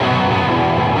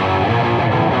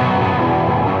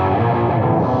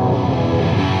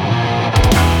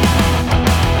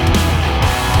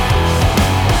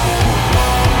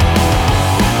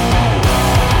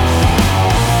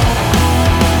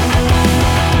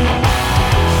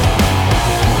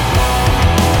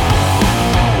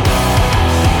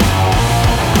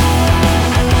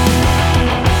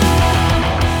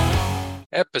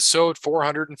episode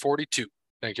 442.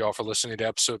 Thank you all for listening to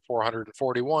episode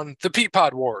 441, the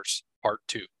Peapod Wars, part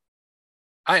 2.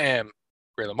 I am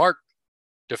Gray Lamarck,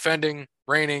 defending,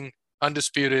 reigning,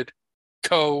 undisputed,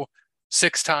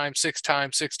 six-time Jeopardy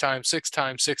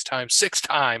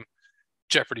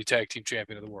Tag Team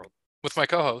Champion of the world, with my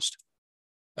co-host.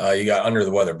 You got Under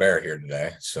the Weather Bear here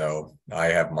today, so I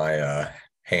have my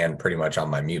hand pretty much on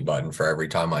my mute button for every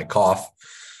time I cough.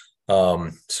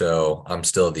 So I'm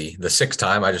still the sixth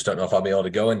time. I just don't know if I'll be able to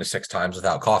go into 6 times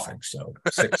without coughing. So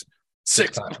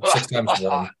six times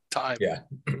one time. Yeah,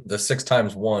 the 6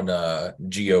 times one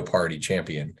Geo Party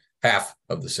champion, half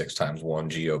of the 6 times one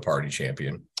Geo Party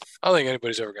champion. I don't think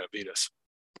anybody's ever going to beat us.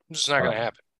 It's just not going to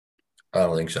happen. I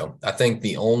don't think so. I think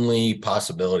the only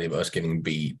possibility of us getting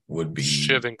beat would be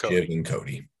Shiv and Cody.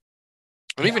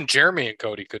 And even Jeremy and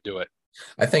Cody could do it.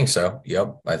 I think so.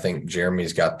 Yep. I think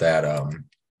Jeremy's got that.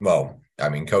 Well, I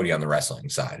mean, Cody on the wrestling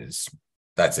side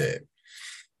that's it.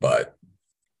 But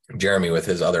Jeremy with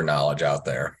his other knowledge out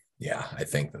there, yeah, I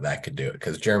think that could do it,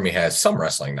 because Jeremy has some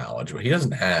wrestling knowledge, but he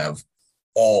doesn't have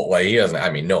no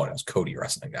one has Cody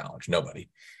wrestling knowledge. Nobody.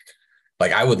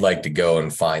 Like, I would like to go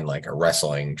and find like a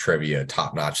wrestling trivia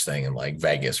top-notch thing in like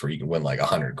Vegas where you can win like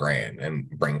 $100,000 and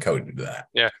bring Cody to that.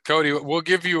 Yeah, Cody, we'll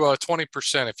give you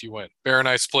 20% if you win. Bear and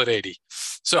I split 80.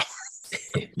 So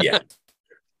yeah.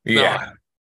 No,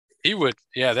 he would.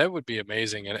 Yeah, that would be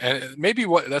amazing. And maybe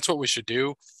that's what we should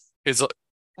do is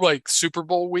like Super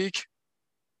Bowl week.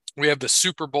 We have the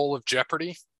Super Bowl of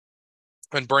Jeopardy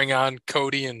and bring on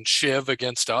Cody and Shiv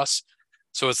against us.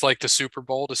 So it's like the Super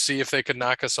Bowl to see if they could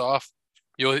knock us off.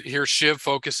 You'll hear Shiv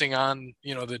focusing on,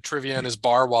 the trivia in his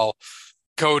bar while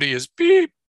Cody is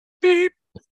beep, beep,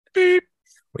 beep.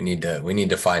 We need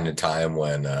to find a time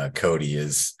when Cody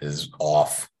is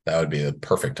off. That would be the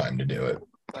perfect time to do it.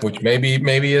 Which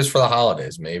maybe is for the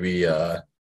holidays. Maybe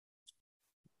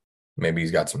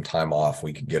he's got some time off.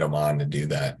 We could get him on to do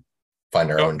that. Find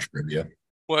our own trivia.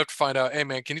 We'll have to find out. Hey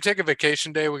man, can you take a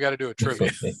vacation day? We got to do a trivia.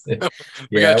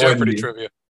 we got Jeopardy trivia.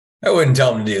 I wouldn't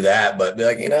tell him to do that, but be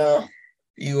like,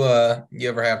 you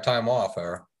ever have time off,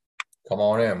 or come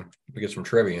on in. We get some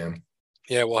trivia in.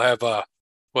 Yeah, we'll have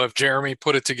Jeremy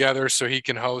put it together so he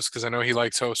can host, because I know he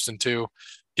likes hosting too.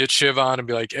 Get Shiv on and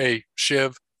be like, hey,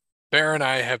 Shiv, Bear and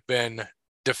I have been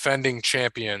defending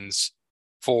champions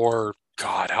for,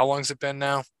 God, how long's it been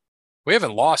now? We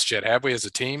haven't lost yet, have we, as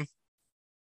a team?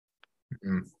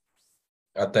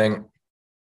 I think,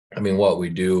 what we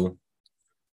do,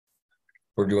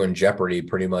 we're doing Jeopardy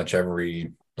pretty much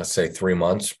every, let's say, 3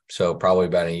 months. So probably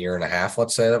about a year and a half,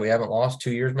 let's say, that we haven't lost.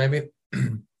 2 years, maybe.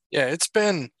 Yeah, it's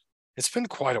been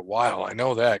quite a while. I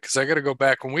know that, because I got to go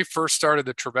back. When we first started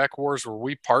the Trebek Wars, were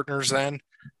we partners then?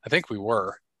 I think we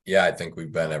were. Yeah, I think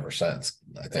we've been ever since.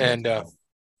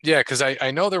 Yeah, because I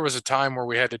know there was a time where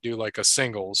we had to do like a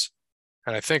singles,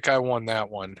 and I think I won that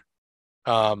one.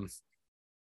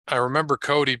 I remember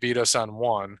Cody beat us on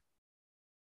one.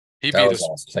 That was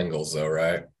all singles, though,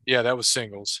 right? Yeah, that was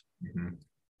singles. Mm-hmm.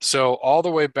 So all the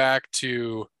way back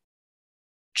to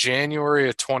January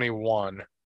of 21,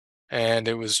 and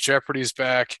it was Jeopardy's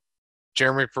back.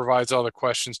 Jeremy provides all the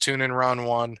questions. Tune in round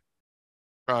 1.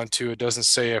 Round 2, it doesn't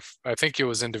say if, I think it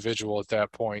was individual at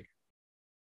that point.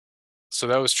 So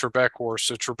that was Trebek Wars.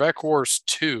 So Trebek Wars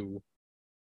 2,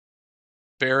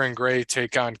 Bear and Gray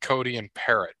take on Cody and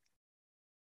Parrot.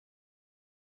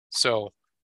 So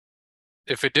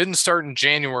if it didn't start in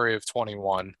January of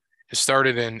 21, it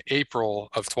started in April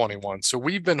of 21. So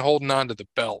we've been holding on to the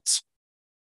belts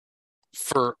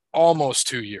for almost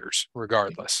 2 years,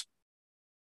 regardless.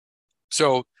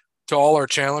 So to all our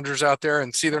challengers out there,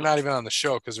 and see, they're not even on the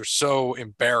show because they're so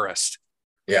embarrassed.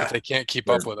 Yeah, they can't keep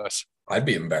up with us. I'd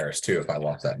be embarrassed too if I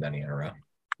lost that many in a row.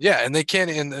 Yeah, and they can't.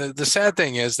 And the sad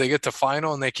thing is, they get to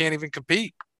final and they can't even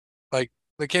compete. Like,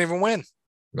 they can't even win.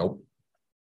 Nope.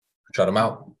 Shut them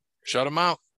out.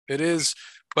 It is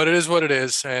what it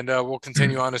is, and we'll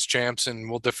continue on as champs, and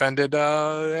we'll defend it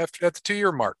at the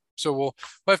 2-year mark. So we'll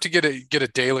have to get a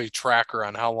daily tracker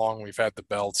on how long we've had the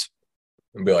belts.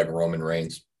 It'll be like Roman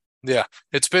Reigns. Yeah,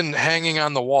 it's been hanging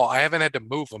on the wall. I haven't had to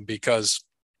move them because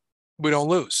we don't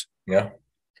lose. Yeah.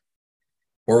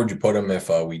 Where would you put them if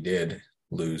we did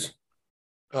lose?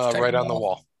 Right on the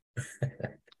wall.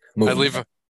 I leave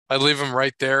them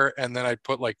right there, and then I'd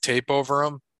put like tape over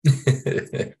them.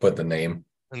 Put the name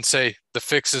and say the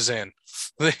fix is in.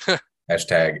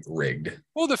 Hashtag rigged.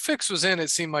 Well, the fix was in, it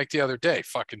seemed like the other day.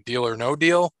 Fucking Deal or No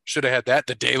Deal. Should have had that.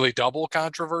 The Daily Double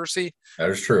controversy. That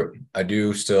is true. I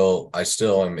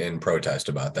still am in protest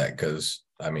about that, because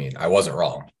I wasn't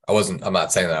wrong. I'm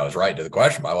not saying that I was right to the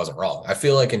question, but I wasn't wrong. I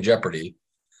feel like in Jeopardy,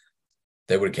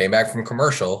 they would have came back from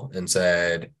commercial and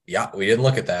said, yeah, we didn't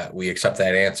look at that. We accept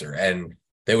that answer. And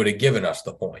they would have given us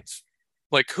the points.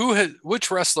 Like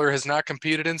which wrestler has not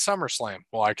competed in SummerSlam?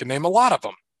 Well, I can name a lot of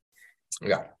them.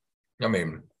 Yeah. I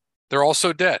mean, they're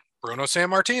also dead. Bruno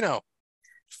Sammartino.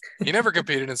 He never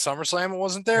competed in SummerSlam and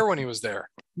wasn't there when he was there.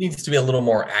 Needs to be a little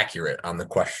more accurate on the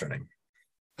questioning.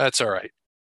 That's all right.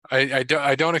 I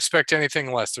don't expect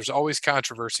anything less. There's always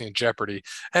controversy in Jeopardy,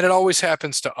 and it always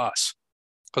happens to us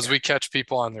because we catch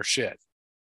people on their shit.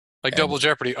 Like Double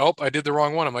Jeopardy. Oh, I did the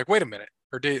wrong one. I'm like, wait a minute.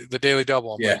 Or the Daily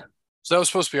Double. I'm like, so that was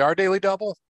supposed to be our Daily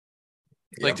Double?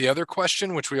 Like the other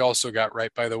question, which we also got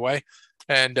right, by the way.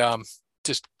 And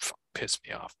just pissed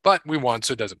me off. But we won,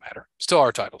 so it doesn't matter. Still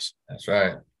our titles. That's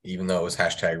right. Even though it was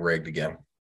 #rigged again.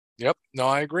 Yep. No,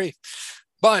 I agree.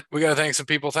 But we got to thank some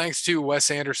people. Thanks to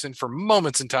Wes Anderson for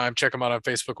Moments in Time. Check him out on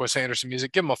Facebook, Wes Anderson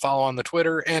Music. Give him a follow on the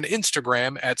Twitter and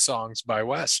Instagram at Songs by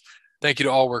Wes. Thank you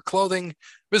to All Wear Clothing.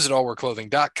 Visit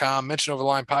allwearclothing.com. Mention Over the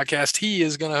Line Podcast. He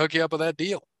is going to hook you up with that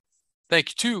deal. Thank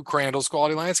you to Crandall's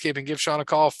Quality Landscaping. Give Sean a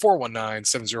call,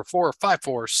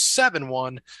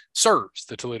 419-704-5471. Serves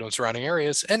the Toledo and surrounding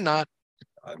areas and not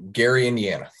Gary,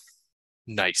 Indiana.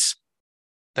 Nice.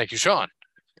 Thank you, Sean.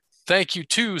 Thank you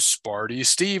to Sparty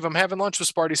Steve. I'm having lunch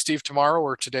with Sparty Steve tomorrow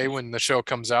or today when the show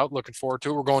comes out. Looking forward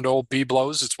to it. We're going to Old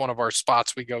Biblos. It's one of our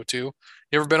spots we go to. You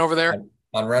ever been over there?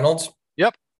 On Reynolds?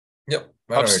 Yep.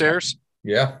 Upstairs?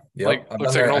 Yeah. Like,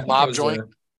 looks like an old mob joint.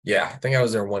 Yeah, I think I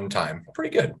was there one time.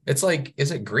 Pretty good. It's like,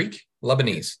 is it Greek?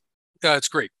 Lebanese? Yeah, it's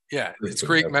Greek. Yeah, it's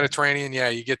Greek, Mediterranean. Yeah,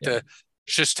 you get the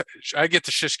I get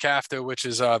the shish kafta, which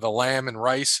is the lamb and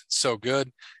rice. It's so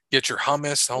good. Get your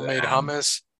hummus, homemade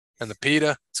hummus, and the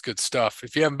pita. It's good stuff.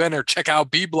 If you haven't been there, check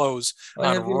out Biblos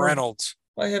on Reynolds.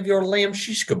 I have your lamb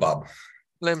shish kebab.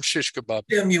 Lamb shish kebab.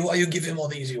 Damn you, why you give him all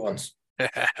the easy ones?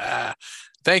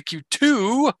 Thank you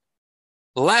to,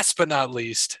 last but not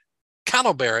least,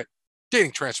 Connell Barrett,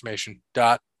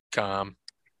 datingtransformation.com.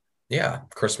 Yeah,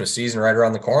 Christmas season right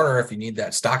around the corner. If you need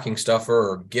that stocking stuffer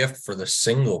or gift for the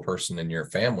single person in your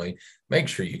family, make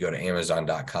sure you go to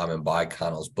Amazon.com and buy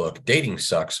Connell's book, Dating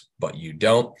Sucks, But You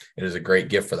Don't. It is a great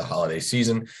gift for the holiday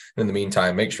season. In the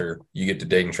meantime, make sure you get to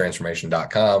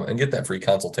datingtransformation.com and get that free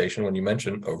consultation when you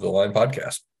mention Over the Line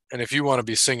Podcast. And if you want to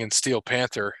be singing Steel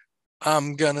Panther,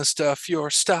 I'm gonna stuff your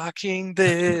stocking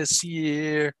this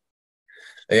year.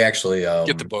 They actually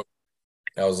get the book.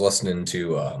 I was listening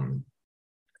to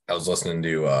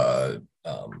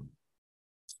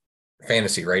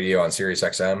fantasy radio on Sirius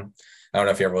XM. I don't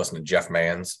know if you ever listen to Jeff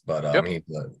Manns, but he's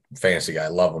a fantasy guy. I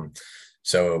love him.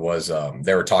 So it was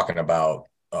they were talking about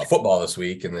football this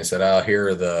week, and they said, "Oh, here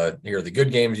are the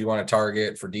good games you want to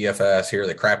target for DFS. Here are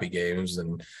the crappy games."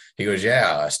 And he goes,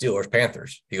 "Yeah, Steelers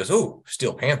Panthers." He goes, "Ooh,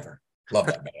 Steel Panther, love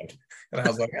that band." And I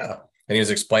was like, "Yeah." And he was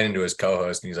explaining to his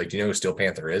co-host, and he's like, "Do you know who Steel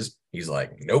Panther is?" He's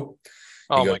like, "Nope."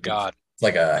 Oh my God. It's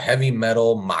like a heavy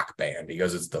metal mock band. He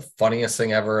goes, "It's the funniest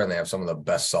thing ever, and they have some of the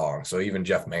best songs." So even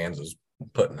Jeff Manns was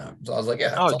putting up. So I was like,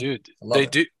 "Yeah." Oh, dude, they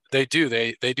do.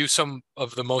 They do some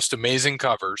of the most amazing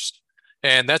covers,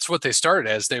 and that's what they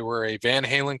started as. They were a Van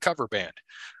Halen cover band.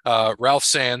 Ralph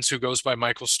Sands, who goes by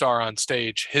Michael Starr on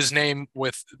stage, his name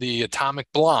with the Atomic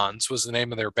Blondes was the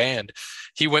name of their band.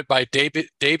 He went by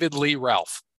David Lee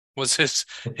Ralph. Was his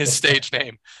stage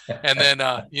name. And then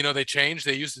they changed.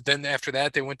 They used it. Then after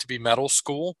that they went to be Metal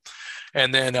School,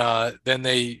 and then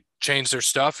they changed their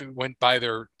stuff. It went by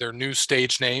their new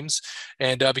stage names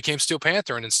and became Steel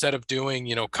Panther. And instead of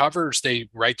doing covers, they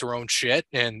write their own shit,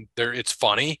 and it's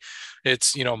funny.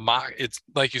 It's mock. It's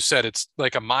like you said, it's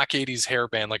like a mock 80s hair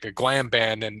band, like a glam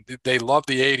band, and they love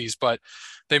the 80s, but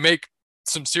they make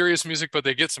some serious music, but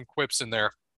they get some quips in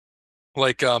there,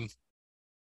 like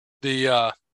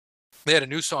they had a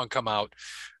new song come out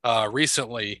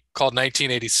recently called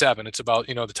 1987. It's about,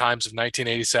 the times of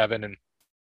 1987 and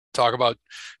talk about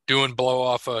doing blow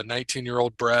off a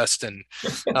 19-year-old breast. And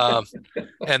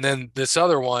and then this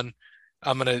other one,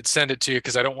 I'm going to send it to you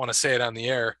because I don't want to say it on the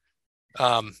air.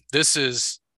 This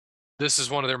is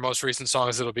one of their most recent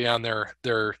songs that'll be on their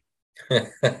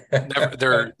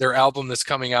album that's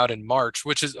coming out in March,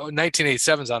 which is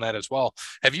 1987's on that as well.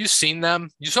 Have you seen them?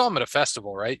 You saw them at a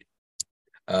festival, right?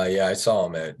 Yeah, I saw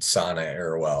him at Sonnet,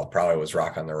 or probably was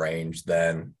Rock on the Range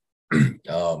then,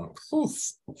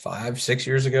 5-6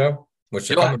 years ago, which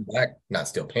they're coming back, not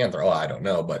Steel Panther. I don't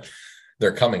know, but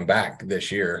they're coming back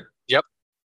this year. Yep.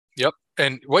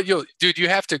 And you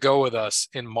have to go with us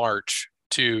in March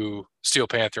to Steel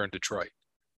Panther in Detroit.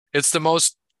 It's the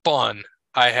most fun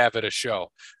I have at a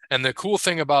show. And the cool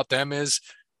thing about them is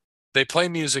they play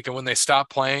music, and when they stop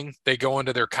playing, they go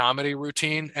into their comedy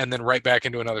routine and then right back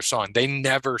into another song. They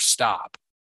never stop.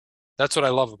 That's what I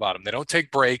love about them. They don't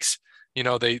take breaks.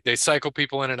 They cycle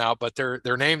people in and out, but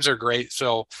their names are great.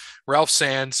 So Ralph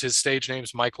Sands, his stage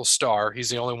name's Michael Starr. He's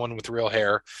the only one with real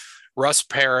hair. Russ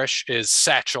Parrish is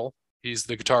Satchel. He's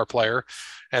the guitar player.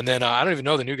 And then I don't even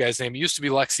know the new guy's name. It used to be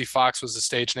Lexi Fox was the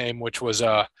stage name, which was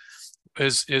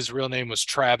his real name was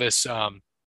Travis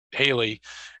Haley,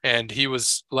 and he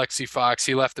was Lexi Fox.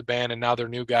 He left the band, and now their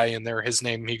new guy in there, his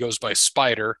name, he goes by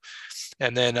Spider.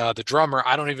 And then the drummer,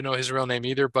 I don't even know his real name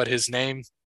either, but his name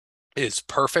is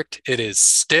perfect. It is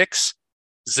Styx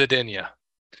Zadinia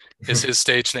is his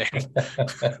stage name.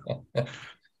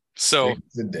 So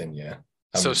Zadinia.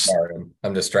 So sorry,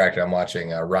 I'm distracted. I'm watching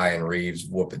Ryan Reeves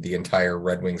whoop the entire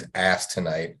Red Wings ass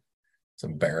tonight. It's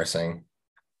embarrassing.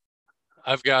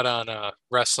 I've got on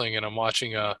wrestling, and I'm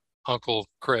watching Uncle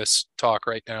Chris talk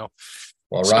right now.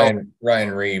 Well,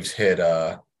 Ryan Reeves hit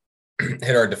our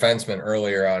defenseman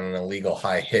earlier on an illegal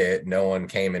high hit. No one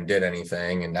came and did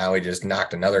anything, and now he just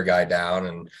knocked another guy down.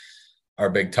 And our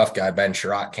big tough guy Ben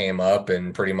Sherratt came up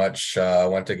and pretty much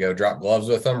went to go drop gloves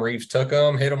with him. Reeves took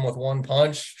him, hit him with one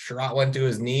punch. Sherratt went to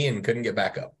his knee and couldn't get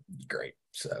back up. Great.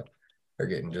 So they're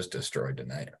getting just destroyed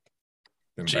tonight.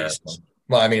 Embarrassing.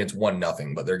 Well, I mean, it's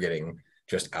 1-0, but they're getting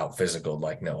just out physical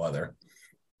like no other.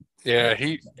 Yeah,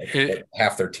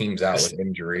 half their team's out with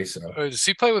injury. So does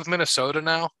he play with Minnesota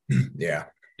now? Yeah,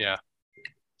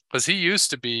 because he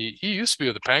used to be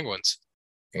with the Penguins,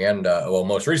 and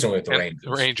most recently with the Rangers.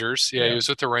 Rangers, yeah, he was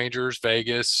with the Rangers,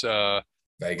 Vegas, yeah,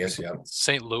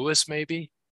 St. Louis, maybe.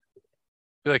 I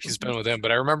feel like he's been with them,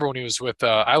 but I remember when he was with.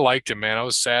 I liked him, man. I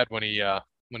was sad when he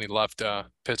left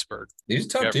Pittsburgh. He's a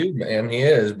tough dude, man. He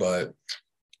is, but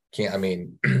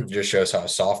just shows how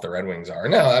soft the Red Wings are.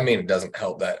 No, I mean, it doesn't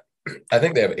help that I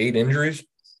think they have 8 injuries.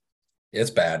 It's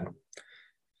bad.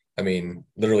 I mean,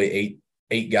 literally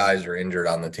eight guys are injured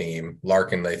on the team.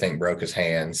 Larkin, they think, broke his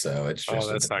hand, so it's just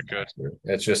that's not good.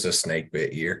 It's just a snake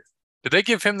bit year. Did they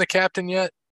give him the captain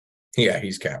yet? Yeah,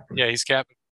 he's captain. Yeah, he's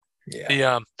captain.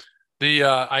 Yeah.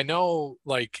 I know,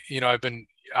 I've been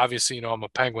obviously, I'm a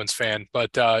Penguins fan,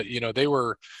 but I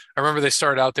remember they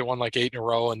started out, they won like 8 in a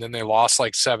row, and then they lost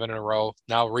like 7 in a row.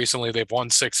 Now recently they've won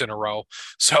 6 in a row.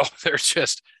 So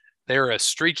they're a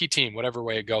streaky team, whatever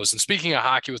way it goes. And speaking of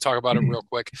hockey, we'll talk about it real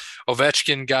quick.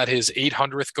 Ovechkin got his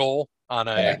 800th goal on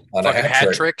a fucking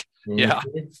hat trick. Mm-hmm. Yeah.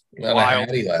 On a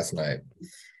hattie last night. It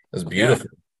was beautiful.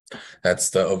 Yeah. That's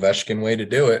the Ovechkin way to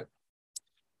do it.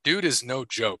 Dude is no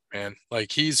joke, man.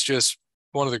 Like, he's just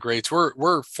one of the greats.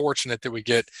 We're fortunate that we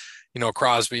get,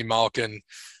 Crosby, Malkin,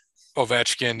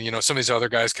 Ovechkin, some of these other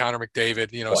guys, Connor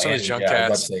McDavid, some of these young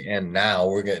cats. And now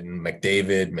we're getting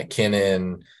McDavid,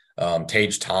 McKinnon,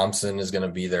 Tage Thompson is going to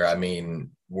be there. I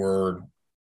mean, everyone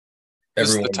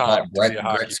thought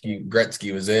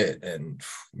Gretzky was it. And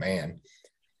man,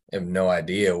 I have no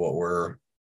idea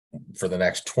for the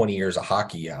next 20 years of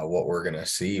hockey, what we're going to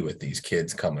see with these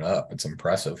kids coming up. It's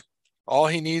impressive. All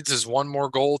he needs is one more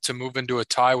goal to move into a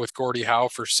tie with Gordie Howe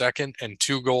for second, and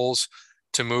 2 goals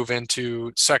to move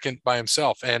into second by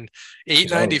himself. And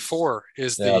 894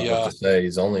 is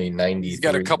he's only 90. He's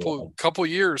got a couple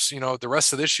years, the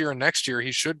rest of this year and next year,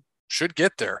 he should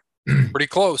get there pretty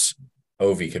close.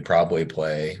 Ovi could probably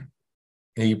play.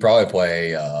 He probably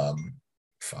play,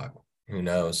 who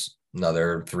knows?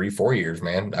 Another 3-4 years,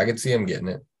 man. I could see him getting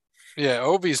it. Yeah,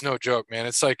 Ovi's no joke, man.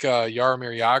 It's like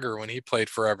Jaromir Jagr when he played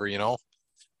forever,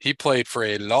 He played for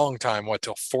a long time,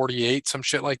 till 48, some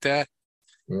shit like that.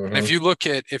 Mm-hmm. And if you look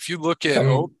at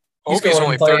Ovi's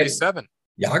only 37.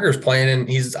 Jagr's playing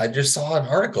I just saw an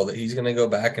article that he's going to go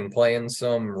back and play in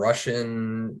some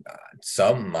Russian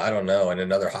something, I don't know, in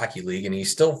another hockey league, and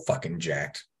he's still fucking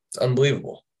jacked. It's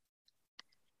unbelievable.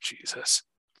 Jesus.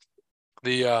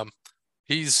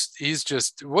 He's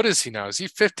just, what is he now? Is he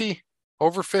 50?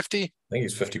 Over 50? I think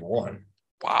he's 51.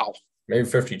 Wow. Maybe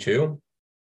 52.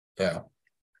 Yeah.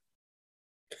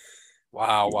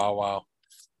 Wow.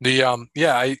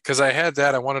 Because I had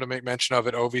that. I wanted to make mention of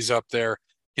it. Ovi's up there.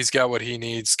 He's got what he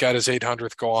needs. Got his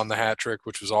 800th goal on the hat trick,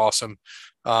 which was awesome.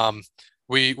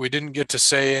 We didn't get to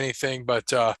say anything,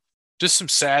 but just some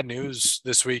sad news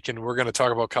this week, and we're going to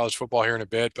talk about college football here in a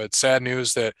bit, but sad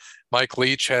news that Mike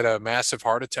Leach had a massive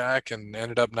heart attack and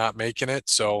ended up not making it.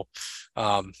 So,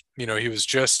 he was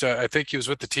just, I think he was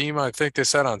with the team, I think they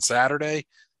said on Saturday,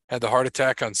 had the heart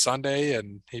attack on Sunday,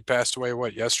 and he passed away,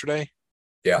 yesterday?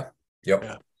 Yeah.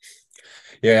 Yep.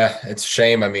 Yeah, it's a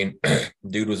shame. I mean,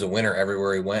 dude was a winner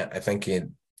everywhere he went. I think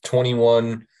in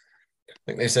 21, I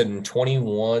think they said in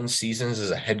 21 seasons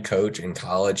as a head coach in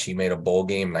college, he made a bowl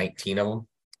game, 19 of them.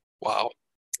 Wow.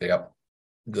 Yep.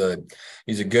 Good.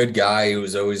 He's a good guy. He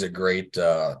was always a great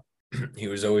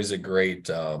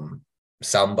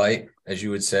soundbite, as you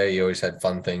would say. He always had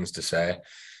fun things to say.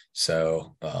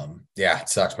 So yeah, it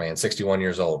sucks, man. 61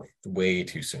 years old. Way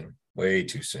too soon. Way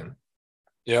too soon.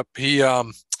 Yep. He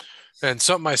and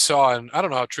something I saw, and I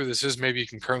don't know how true this is. Maybe you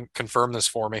can confirm this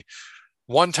for me.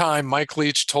 One time, Mike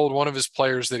Leach told one of his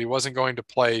players that he wasn't going to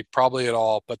play probably at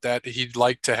all, but that he'd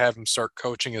like to have him start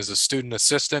coaching as a student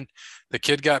assistant. The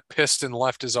kid got pissed and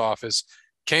left his office,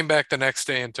 came back the next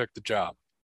day and took the job.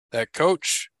 That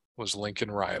coach was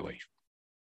Lincoln Riley.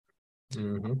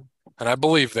 Mm-hmm. And I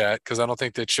believe that because I don't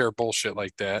think they'd share bullshit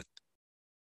like that.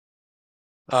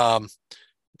 Um,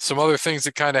 some other things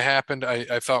that kind of happened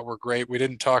I thought were great. We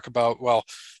didn't talk about, well,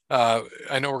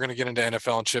 I know we're going to get into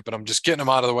NFL and shit, but I'm just getting them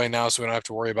out of the way now so we don't have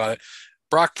to worry about it.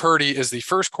 Brock Purdy is the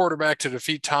first quarterback to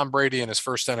defeat Tom Brady in his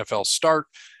first NFL start.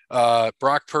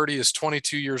 Brock Purdy is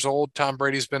 22 years old. Tom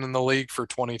Brady's been in the league for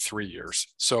 23 years.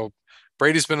 So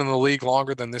Brady's been in the league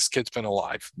longer than this kid's been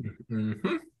alive.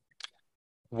 Mm-hmm.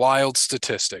 Wild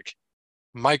statistic.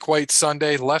 Mike White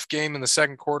Sunday left game in the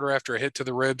second quarter after a hit to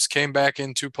the ribs, came back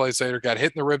in 2 plays later, got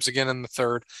hit in the ribs again in the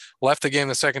third, left the game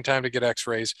the second time to get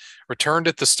x-rays, returned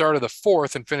at the start of the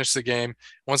fourth and finished the game.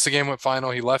 Once the game went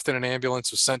final, he left in an ambulance,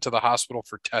 was sent to the hospital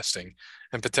for testing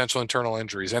and potential internal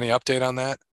injuries. Any update on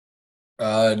that?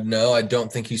 No, I don't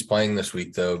think he's playing this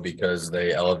week though, because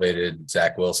they elevated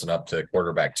Zach Wilson up to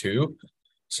quarterback 2.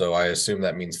 So I assume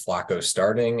that means Flacco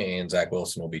starting and Zach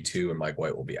Wilson will be 2 and Mike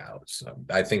White will be out. So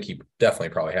I think he definitely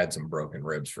probably had some broken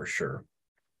ribs for sure.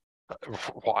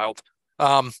 Wild.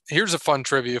 Here's a fun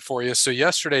trivia for you. So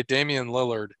yesterday, Damian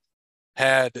Lillard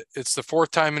it's the 4th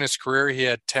time in his career he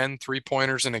had 10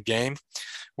 3-pointers in a game,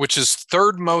 which is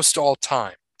 3rd most all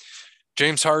time.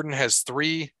 James Harden has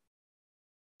 3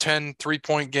 10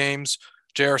 3-point games.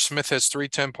 J.R. Smith has 3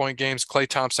 10-point games. Klay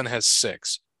Thompson has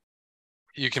 6.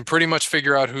 You can pretty much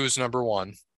figure out who's number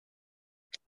 1.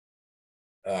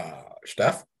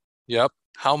 Steph? Yep.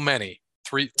 How many?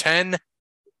 10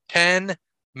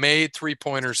 made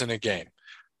 3-pointers in a game.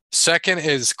 Second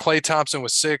is Klay Thompson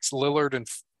with 6, Lillard in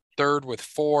third with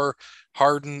 4,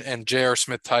 Harden and J.R.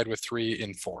 Smith tied with 3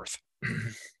 in fourth.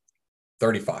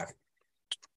 35.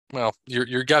 Well,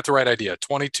 you got the right idea.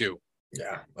 22.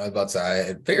 Yeah, I was about to say,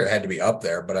 I figured it had to be up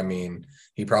there, but I mean,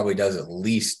 he probably does at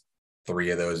least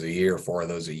 3 of those a year, 4 of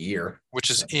those a year, which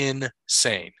is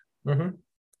insane. Mm-hmm.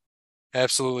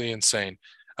 Absolutely insane.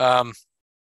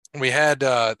 We had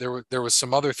there was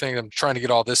some other thing. I'm trying to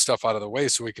get all this stuff out of the way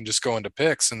so we can just go into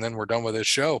picks and then we're done with this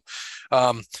show.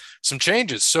 Some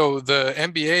changes. So the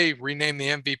NBA renamed the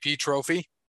MVP trophy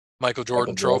Michael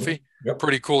Jordan trophy. Yep.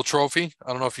 Pretty cool trophy.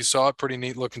 I don't know if you saw it. Pretty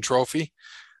neat looking trophy.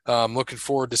 Looking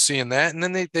forward to seeing that. And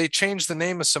then they changed the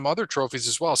name of some other trophies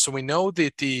as well. So we know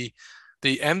that the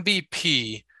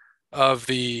MVP of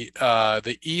the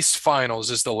East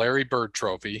Finals is the Larry Bird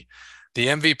Trophy. The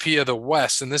MVP of the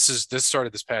West, and this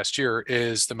started this past year,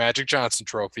 is the Magic Johnson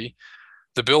Trophy.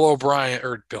 The Bill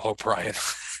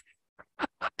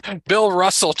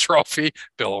Russell Trophy.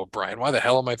 Bill O'Brien. Why the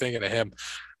hell am I thinking of him?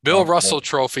 Bill Russell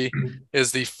Trophy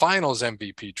is the Finals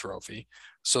MVP trophy.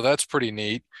 So that's pretty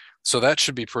neat. So that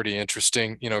should be pretty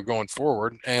interesting, going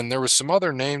forward. And there was some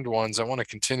other named ones. I want to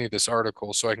continue this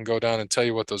article so I can go down and tell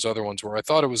you what those other ones were. I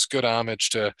thought it was good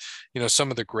homage to,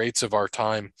 some of the greats of our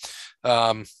time.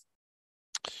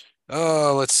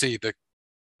 Let's see.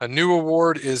 A new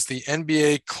award is the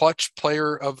NBA Clutch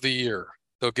Player of the Year.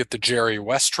 They'll get the Jerry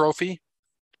West Trophy.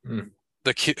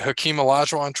 The Hakeem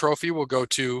Olajuwon Trophy will go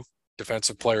to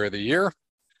Defensive Player of the Year.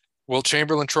 Wilt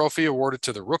Chamberlain Trophy awarded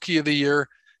to the Rookie of the Year.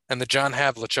 And the John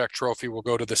Havlicek Trophy will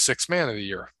go to the Sixth Man of the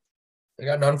Year. They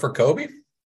got none for Kobe?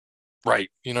 Right.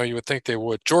 You would think they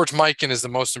would. George Mikan is the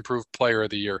Most Improved Player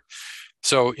of the Year.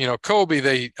 So,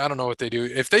 Kobe, I don't know what they do.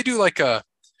 If they do like a,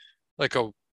 I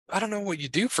don't know what you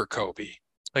do for Kobe.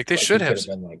 Like they should have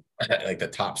been like the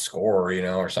top scorer,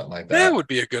 or something like that. That would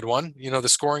be a good one. The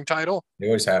scoring title. They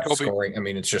always have Kobe. Scoring. I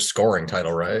mean, it's just scoring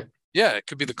title, right? Yeah, it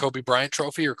could be the Kobe Bryant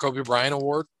Trophy or Kobe Bryant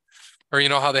Award. Or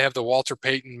how they have the Walter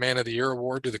Payton Man of the Year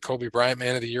Award, do the Kobe Bryant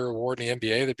Man of the Year Award in the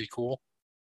NBA. That'd be cool.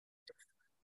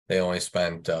 They only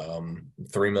spent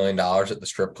 $3 million at the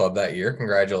strip club that year.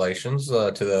 Congratulations to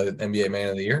the NBA Man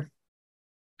of the Year.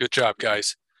 Good job,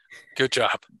 guys. Good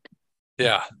job.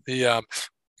 Yeah,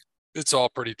 it's all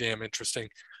pretty damn interesting.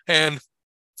 And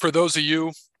for those of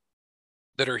you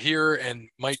that are here and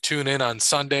might tune in on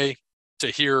Sunday to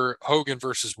hear Hogan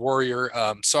versus Warrior,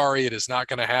 sorry, it is not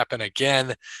going to happen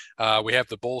again. We have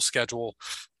the bowl schedule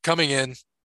coming in,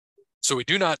 so we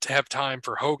do not have time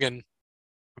for Hogan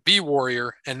v.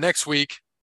 Warrior. And next week,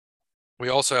 we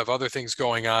also have other things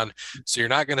going on, so you're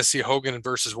not going to see Hogan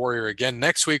versus Warrior again.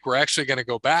 Next week, we're actually going to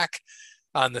go back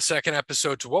on the second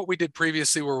episode to what we did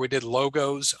previously, where we did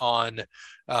logos on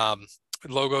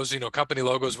logos, company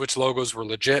logos, which logos were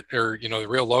legit or, the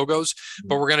real logos.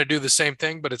 But we're going to do the same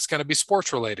thing, but it's going to be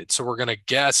sports related. So we're going to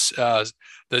guess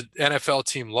the NFL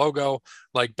team logo,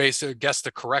 like basically guess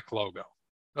the correct logo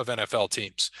of NFL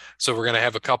teams. So we're going to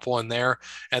have a couple in there.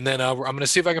 And then I'm going to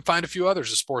see if I can find a few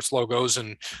others of sports logos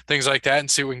and things like that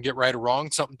and see what we can get right or wrong,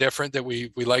 something different that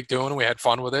we like doing. And we had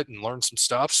fun with it and learned some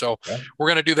stuff. So we're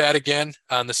going to do that again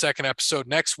on the second episode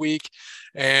next week.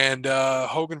 And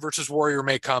Hogan versus Warrior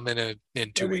may come in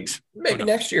 2 weeks. Maybe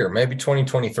next year, maybe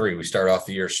 2023. We start off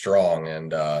the year strong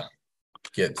and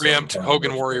get preempt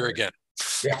Hogan Warrior again.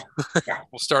 Yeah.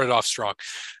 We'll start it off strong.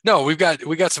 No, we got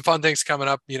some fun things coming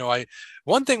up.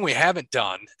 One thing we haven't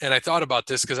done, and I thought about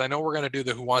this because I know we're going to do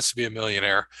the Who Wants to Be a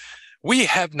Millionaire. We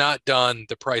have not done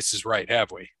The Price is Right,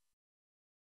 have we?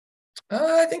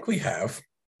 I think we have.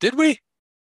 Did we?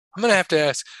 I'm going to have to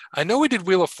ask. I know we did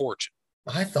Wheel of Fortune.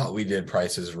 I thought we did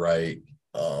Price is Right.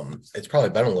 It's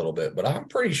probably been a little bit, but I'm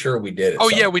pretty sure we did.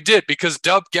 Yeah, we did, because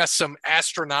Dub guessed some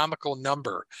astronomical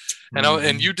number, and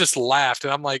and you just laughed,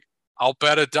 and I'm like, I'll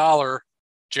bet $1,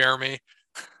 Jeremy,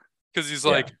 because he's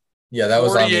like, that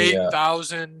was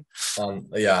 48,000. On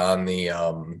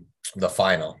the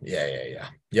final. Yeah.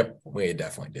 Yep, we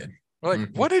definitely did. We're like,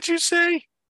 what did you say?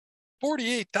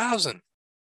 48,000.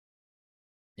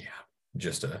 Yeah,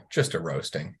 just a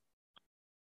roasting.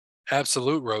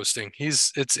 Absolute roasting.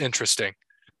 It's interesting.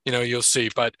 You'll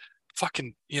see, but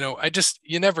fucking,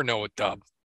 you never know with Dub.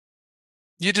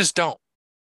 You just don't.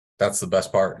 That's the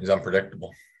best part. He's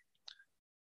unpredictable.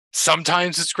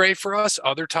 Sometimes it's great for us.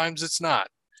 Other times it's not.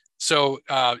 So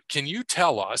can you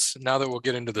tell us, now that we'll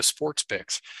get into the sports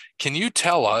picks, can you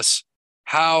tell us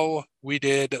how we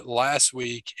did last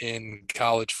week in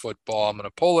college football? I'm going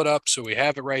to pull it up so we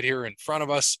have it right here in front of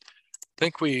us. I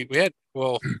think we had,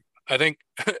 I think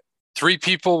 3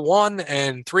 people won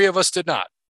and 3 of us did not.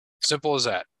 Simple as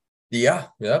that. Yeah.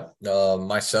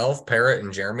 Myself, Parrot,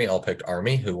 and Jeremy all picked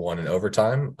Army, who won in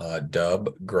overtime. Dub,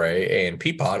 Gray, and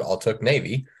Peapod all took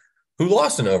Navy, who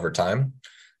lost in overtime.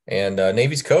 And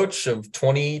Navy's coach of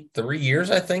 23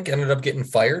 years, I think, ended up getting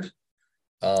fired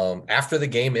after the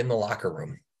game in the locker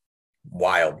room.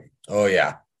 Wild. Oh,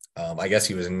 yeah. I guess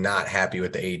he was not happy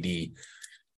with the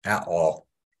AD at all.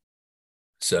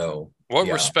 So what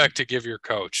respect to give your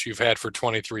coach you've had for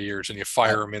 23 years and you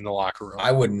fire him in the locker room?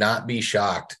 I would not be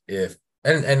shocked if,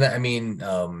 and I mean,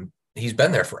 he's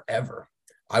been there forever.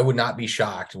 I would not be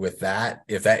shocked with that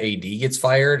if that AD gets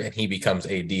fired and he becomes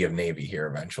AD of Navy here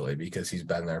eventually, because he's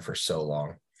been there for so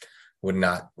long. Would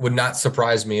not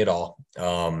surprise me at all.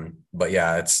 But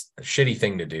yeah, it's a shitty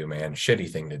thing to do, man. Shitty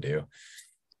thing to do.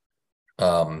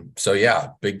 So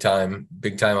yeah, big time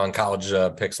on college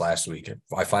picks last week.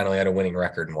 I finally had a winning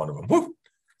record in one of them. Woo!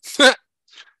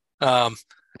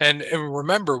 And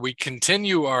remember, we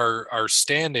continue our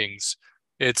standings.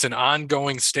 It's an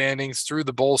ongoing standings through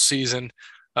the bowl season.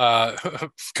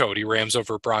 Cody, Rams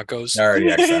over Broncos. I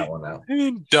already X'd that one out.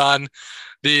 Done.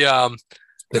 The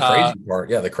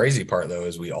crazy part though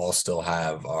is we all still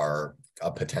have a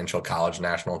potential college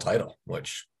national title,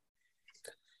 which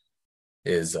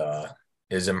is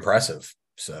impressive.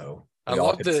 So I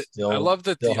love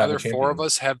that the other 4 of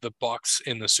us have the Bucks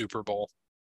in the Super Bowl.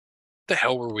 What the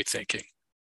hell were we thinking?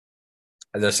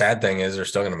 The sad thing is they're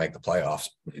still going to make the playoffs.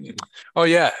 Oh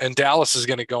yeah, and Dallas is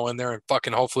going to go in there and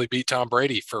fucking hopefully beat Tom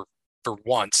Brady for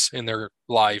once in their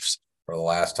lives. For the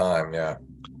last time, yeah.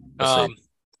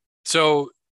 So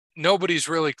nobody's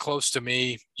really close to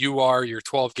me. You're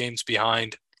 12 games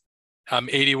behind. I'm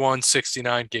 81,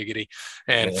 69, giggity.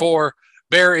 And 4,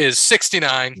 Bear is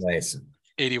 69, nice.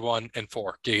 81, and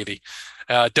 4, giggity.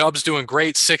 Dub's doing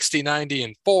great, 60, 90,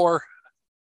 and 4.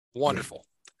 Wonderful.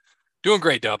 Doing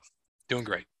great, Dub. Doing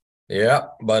great. Yeah,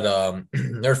 but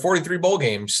there's 43 bowl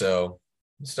games, so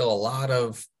still a lot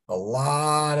of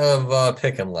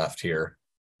picking left here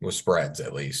with spreads,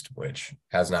 at least, which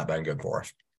has not been good for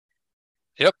us.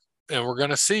 Yep, and we're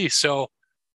gonna see. So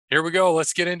here we go.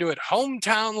 Let's get into it.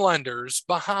 Hometown Lenders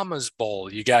Bahamas Bowl.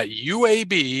 You got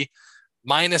UAB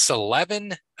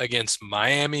 -11 against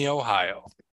Miami, Ohio.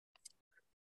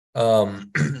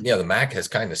 Yeah, the MAC has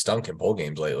kind of stunk in bowl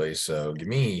games lately, so give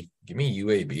me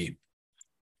UAB.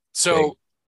 So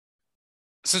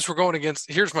since we're going against,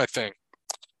 here's my thing.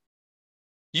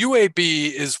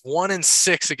 UAB is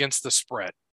 1-6 against the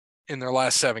spread in their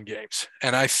last 7 games.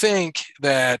 And I think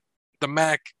that the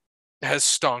MAC has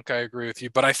stunk. I agree with you,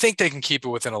 but I think they can keep it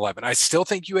within 11. I still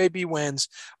think UAB wins,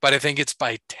 but I think it's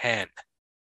by 10.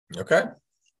 Okay.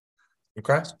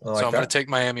 So I'm going to take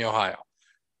Miami, Ohio,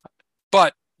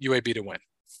 but UAB to win.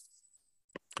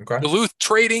 Okay. Duluth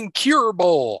Trading Cure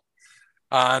Bowl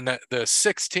on the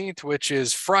 16th, which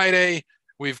is Friday.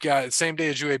 We've got same day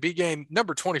as UAB game.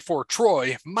 Number 24,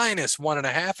 Troy,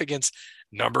 -1.5 against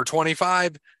number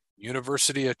 25,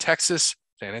 University of Texas,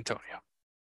 San Antonio.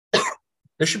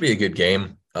 This should be a good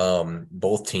game.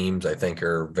 Both teams, I think,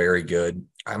 are very good.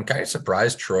 I'm kind of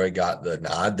surprised Troy got the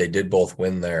nod. They did both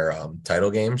win their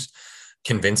title games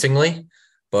convincingly.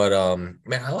 But,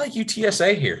 man, I like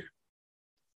UTSA here.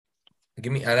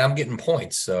 And I'm getting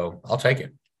points, so I'll take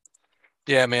it.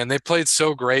 Yeah, man, they played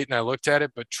so great, and I looked at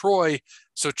it. But Troy,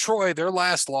 their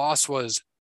last loss was,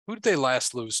 who did they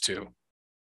last lose to?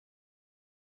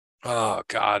 Oh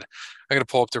God, I got to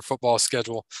pull up their football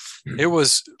schedule. It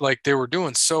was like they've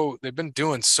been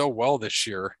doing so well this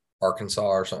year. Arkansas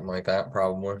or something like that,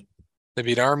 probably. They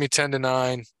beat Army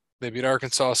 10-9. They beat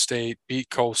Arkansas State, beat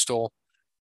Coastal.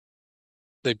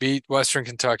 They beat Western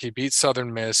Kentucky, beat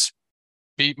Southern Miss,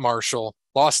 beat Marshall,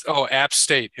 lost. Oh, App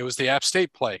State. It was the App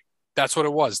State play. That's what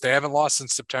it was. They haven't lost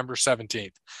since September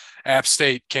 17th. App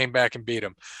State came back and beat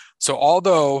them. So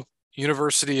although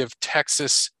University of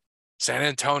Texas, San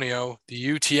Antonio, the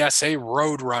UTSA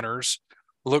Roadrunners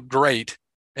look great,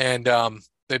 and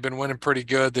they've been winning pretty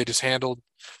good. They just handled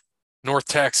North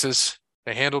Texas.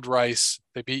 They handled Rice.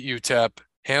 They beat UTEP,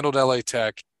 handled LA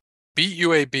Tech, beat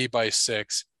UAB by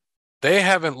 6. They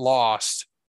haven't lost.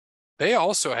 They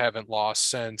also haven't lost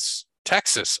since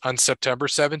Texas on September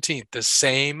 17th, the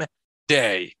same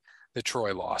day that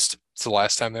Troy lost. It's the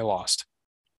last time they lost.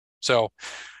 So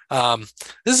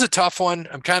this is a tough one.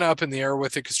 I'm kind of up in the air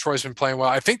with it because Troy's been playing well.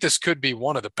 I think this could be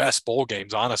one of the best bowl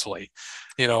games, honestly,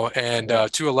 and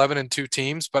 2-11-2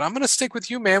 teams. But I'm going to stick with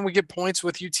you, man. We get points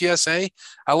with UTSA.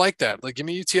 I like that. Like, give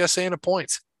me UTSA and a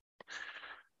point.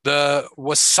 The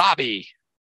Wasabi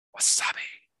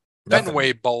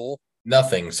Fenway Bowl.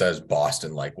 Nothing says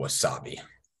Boston like wasabi.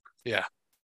 Yeah,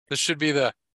 this should be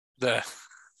the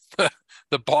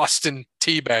Boston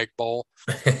Teabag Bowl.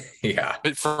 Yeah,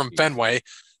 from Fenway.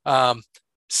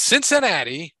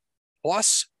 Cincinnati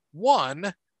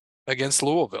 +1 against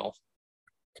Louisville.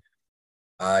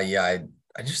 Yeah,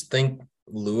 I just think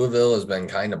Louisville has been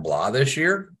kind of blah this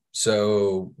year.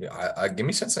 So I give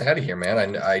me Cincinnati here,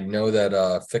 man. I know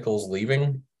that Fickell's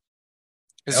leaving.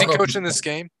 Is he coaching this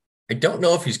game? I don't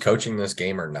know if he's coaching this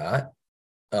game or not.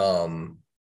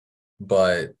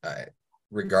 But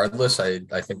regardless, I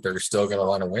think they're still going to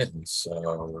want to win.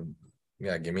 So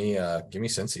yeah, give me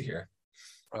Cincy here.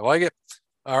 I like it.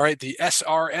 All right, the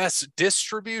SRS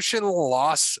Distribution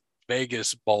Las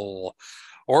Vegas Bowl.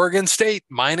 Oregon State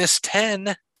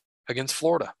 -10 against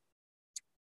Florida.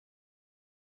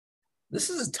 This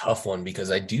is a tough one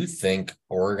because I do think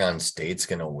Oregon State's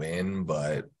going to win,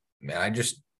 but man, I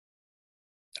just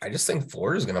think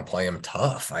Florida's going to play them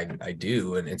tough. I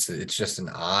do, and it's just an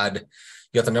odd.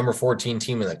 You got the number 14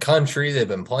 team in the country. They've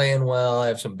been playing well. I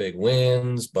have some big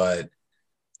wins, but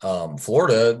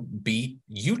Florida beat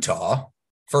Utah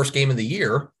first game of the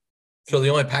year. So the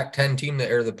only Pac-10 team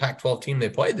the Pac-12 team they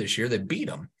played this year, they beat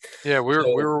them. Yeah, we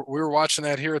were watching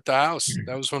that here at the house.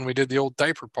 That was when we did the old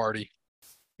diaper party.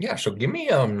 Yeah, so give me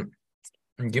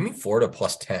Florida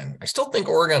 +10. I still think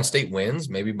Oregon State wins,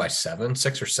 maybe by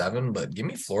 6 or 7, but give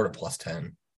me Florida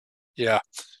 +10. Yeah,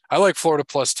 I like Florida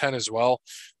 +10 as well.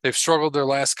 They've struggled their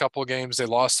last couple of games. They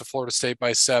lost to Florida State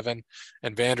by 7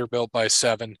 and Vanderbilt by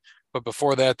 7. But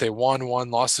before that, they won 1,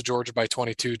 lost to Georgia by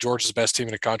 22. Georgia's the best team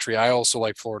in the country. I also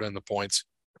like Florida in the points.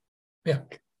 Yeah,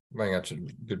 I think that's a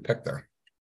good pick there.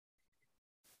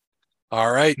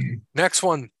 All right, next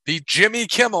one, the Jimmy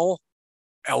Kimmel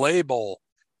LA Bowl.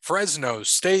 Fresno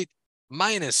State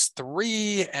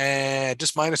 -3 and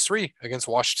just -3 against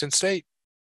Washington State.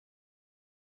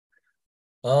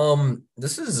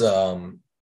 This is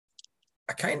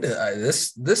I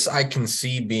can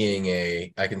see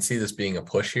this being a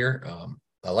push here.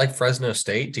 I like Fresno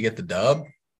State to get the dub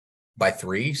by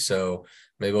 3, so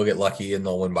maybe we'll get lucky and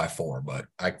they'll win by 4, but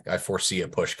I foresee a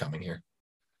push coming here.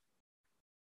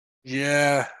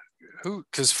 Yeah,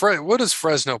 what is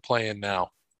Fresno playing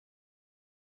now?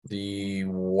 The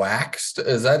Waxed,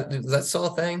 is that still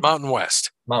a thing? Mountain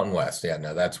West. Mountain West, yeah,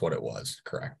 no, that's what it was,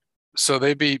 correct. So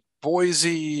they beat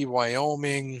Boise,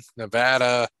 Wyoming,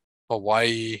 Nevada,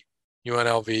 Hawaii,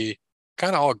 UNLV,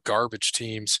 kind of all garbage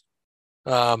teams.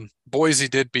 Boise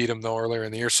did beat them though earlier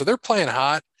in the year, so they're playing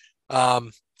hot.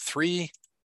 3,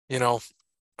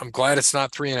 I'm glad it's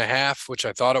not 3.5, which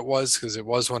I thought it was because it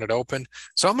was when it opened.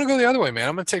 So I'm gonna go the other way, man.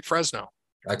 I'm gonna take Fresno.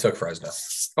 I took Fresno.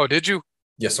 Oh, did you?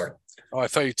 Yes, sir. Oh, I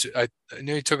thought I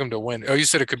knew you took them to win. Oh, you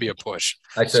said it could be a push.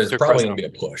 I said it's probably going to be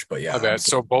a push, but yeah. Okay,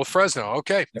 so both Fresno.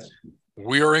 Okay. Yep.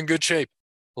 We are in good shape.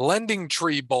 Lending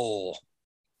Tree Bowl.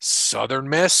 Southern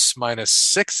Miss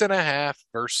 -6.5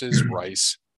 versus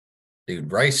Rice.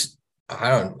 Dude, Rice, I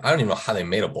don't even know how they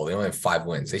made a bowl. They only have 5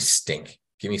 wins. They stink.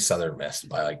 Give me Southern Miss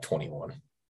by like 21.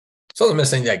 Southern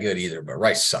Miss ain't that good either, but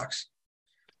Rice sucks.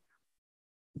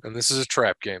 And this is a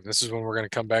trap game. This is when we're going to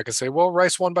come back and say, well,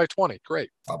 Rice won by 20. Great.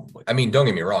 Probably. I mean, don't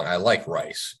get me wrong. I like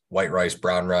rice, white rice,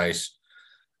 brown rice.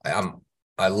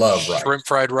 I love rice. Shrimp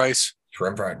fried rice.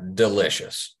 Shrimp fried,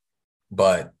 delicious.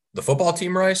 But the football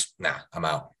team rice, nah, I'm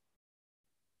out.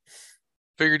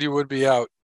 Figured you would be out.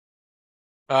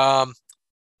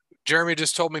 Jeremy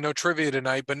just told me no trivia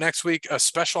tonight, but next week, a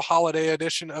special holiday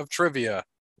edition of trivia.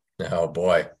 Oh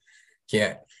boy.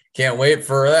 Can't wait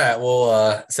for that.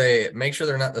 We'll say make sure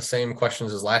they're not the same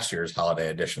questions as last year's holiday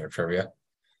edition of trivia.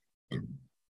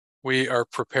 We are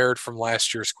prepared from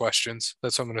last year's questions.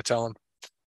 That's what I'm going to tell him.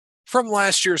 From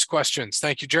last year's questions.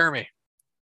 Thank you, Jeremy.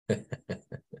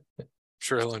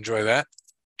 Sure he'll enjoy that.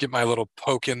 Get my little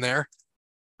poke in there.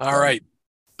 All right.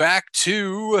 Back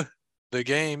to the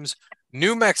games.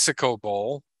 New Mexico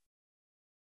Bowl.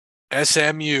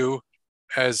 SMU,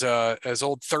 as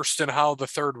old Thurston Howell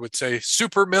III would say,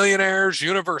 Super Millionaires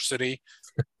University,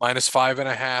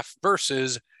 -5.5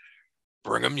 versus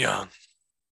Brigham Young.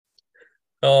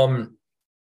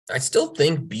 I still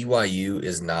think BYU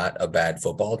is not a bad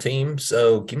football team,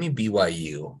 so give me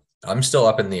BYU. I'm still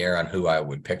up in the air on who I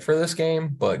would pick for this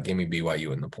game, but give me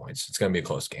BYU in the points. It's going to be a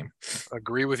close game.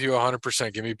 Agree with you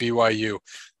 100%. Give me BYU.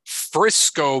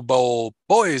 Frisco Bowl,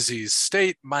 Boise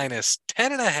State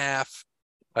 -10.5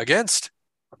 against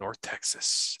North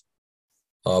Texas.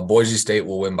 Boise State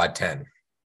will win by 10.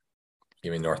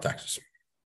 Give me North Texas.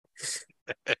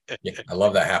 Yeah, I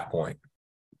love that half point.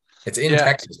 It's in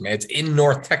Texas, man. It's in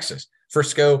North Texas.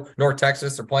 Frisco, North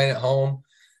Texas, they're playing at home.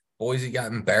 Boise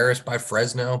got embarrassed by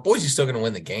Fresno. Boise's still going to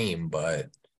win the game, but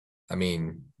I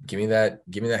mean, give me that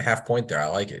half point there. I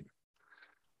like it.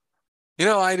 You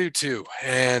know, I do too.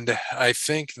 And I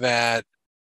think that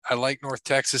I like North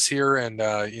Texas here. And,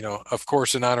 of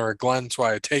course, in honor of Glenn, that's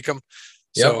why I take them.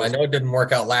 Yep, so, I know it didn't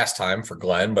work out last time for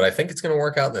Glenn, but I think it's going to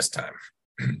work out this time.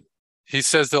 He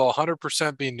says they'll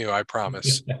 100% be new, I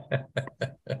promise.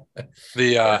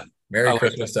 Merry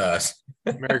Christmas to us.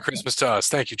 Merry Christmas to us.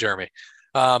 Thank you, Jeremy.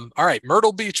 All right,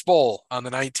 Myrtle Beach Bowl on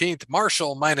the 19th.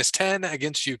 Marshall -10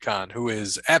 against UConn, who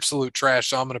is absolute trash.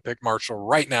 So I'm going to pick Marshall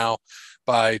right now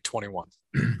by 21.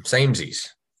 Samesies.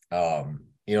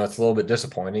 It's a little bit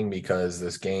disappointing because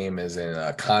this game is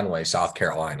in Conway, South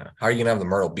Carolina. How are you going to have the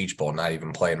Myrtle Beach Bowl not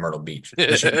even play in Myrtle Beach?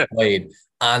 It should be played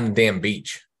on the damn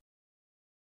beach.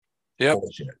 Yep.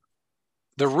 Bullshit.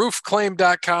 The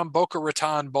roofclaim.com Boca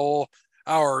Raton Bowl.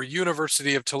 Our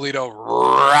University of Toledo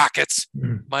Rockets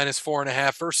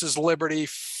 -4.5 versus Liberty.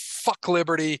 Fuck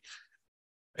Liberty.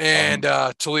 And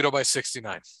Toledo by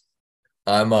 69.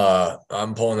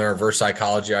 I'm pulling the reverse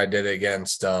psychology I did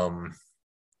against the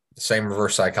same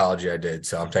reverse psychology I did.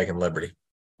 So I'm taking Liberty.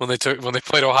 When they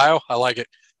played Ohio, I like it.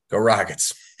 Go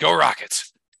Rockets. Go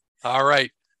Rockets. All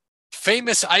right.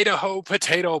 Famous Idaho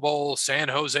Potato Bowl, San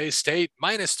Jose State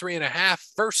 -3.5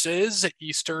 versus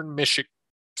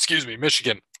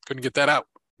Michigan. Couldn't get that out.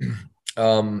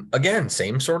 Again,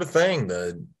 same sort of thing.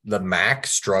 The MAC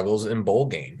struggles in bowl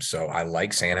games. So I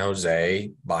like San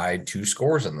Jose by 2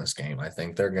 scores in this game. I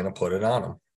think they're going to put it on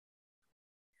them.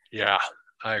 Yeah,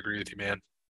 I agree with you, man.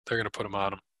 They're going to put them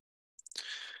on them.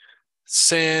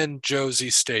 San Jose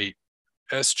State,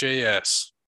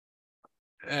 SJS.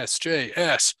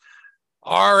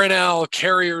 R&L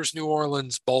Carriers New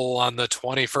Orleans Bowl on the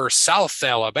 21st. South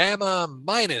Alabama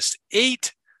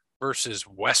 -8 versus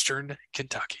Western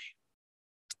Kentucky.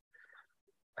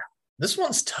 This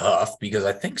one's tough because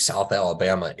I think South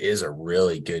Alabama is a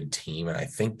really good team, and I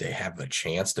think they have the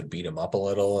chance to beat them up a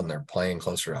little, and they're playing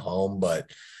closer to home.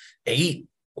 But 8,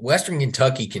 Western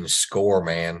Kentucky can score,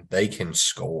 man. They can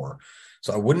score.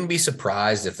 So I wouldn't be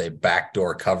surprised if they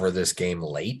backdoor cover this game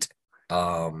late.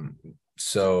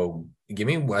 So give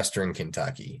me Western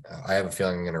Kentucky. I have a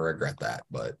feeling I'm going to regret that.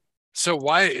 But so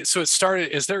why? So it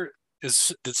started.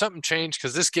 Did something change?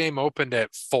 Because this game opened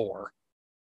at 4.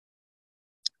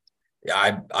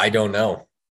 Yeah, I don't know.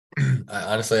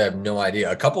 Honestly, I have no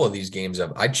idea. A couple of these games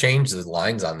I changed the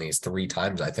lines on these 3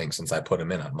 times, I think, since I put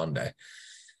them in on Monday.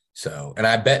 So, and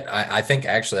I think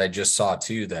actually I just saw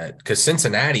too that because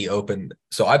Cincinnati opened.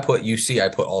 So I put UC, I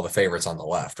put all the favorites on the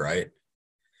left, right?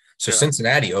 So yeah.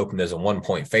 Cincinnati opened as a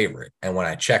 1-point favorite, and when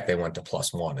I checked, they went to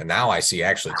 +1, and now I see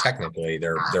actually technically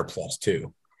they're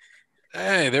 +2.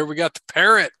 Hey, there we got the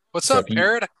Parrot. What's up,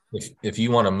 Parrot? If you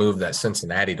want to move that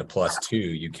Cincinnati to +2,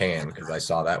 you can, because I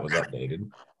saw that was updated.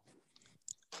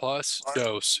 Plus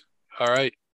dose. All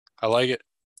right, I like it.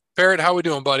 Parrot, how we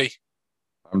doing, buddy?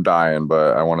 I'm dying,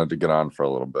 but I wanted to get on for a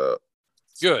little bit.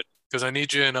 Good, because I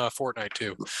need you in Fortnite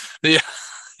too. The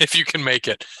if you can make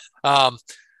it. So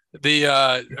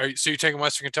you're taking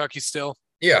Western Kentucky still?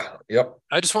 Yeah. Yep.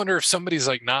 I just wonder if somebody's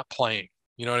like not playing.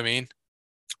 You know what I mean?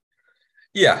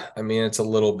 Yeah. I mean, it's a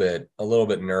little bit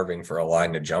nerving for a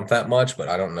line to jump that much, but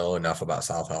I don't know enough about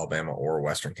South Alabama or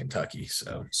Western Kentucky.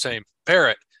 So Same.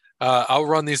 Parrot. I'll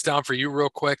run these down for you real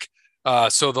quick.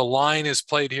 So the line is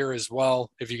played here as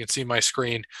well. If you can see my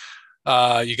screen,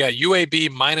 you got UAB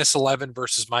 -11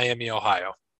 versus Miami,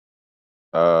 Ohio.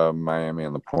 Miami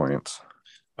and the points.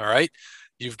 All right.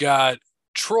 You've got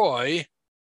Troy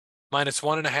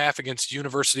 -1.5 against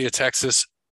University of Texas,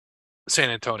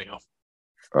 San Antonio.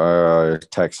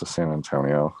 Texas, San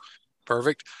Antonio.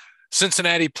 Perfect.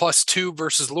 Cincinnati +2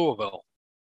 versus Louisville.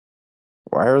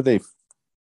 Why are they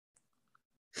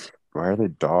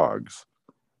dogs?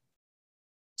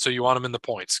 So you want them in the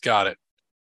points. Got it.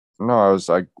 No, I was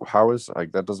like, how is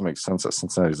like that doesn't make sense that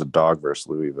Cincinnati's a dog versus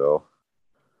Louisville.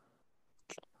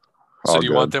 So do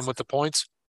you want them with the points?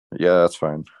 Yeah, that's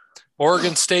fine.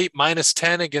 Oregon State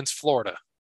 -10 against Florida.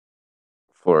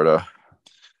 Florida.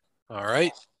 All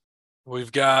right.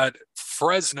 We've got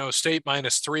Fresno State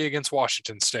 -3 against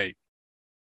Washington State.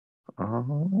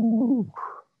 Oh,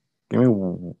 give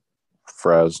me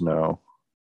Fresno.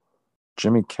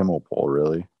 Jimmy Kimmel Bowl,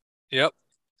 really? Yep.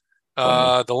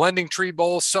 The Lending Tree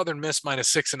Bowl, Southern Miss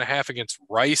 -6.5 against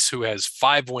Rice, who has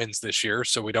 5 wins this year,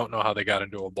 so we don't know how they got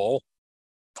into a bowl.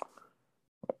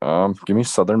 Give me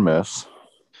Southern Miss.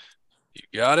 You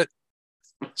got it.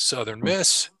 Southern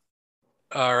Miss.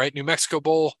 All right. New Mexico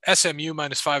Bowl, SMU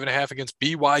 -5.5 against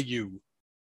BYU.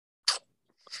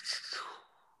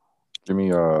 Give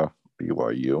me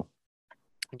BYU.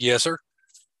 Yes, sir.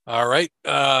 All right.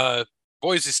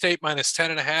 Boise State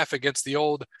 -10.5 against the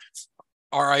old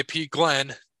RIP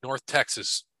Glenn, North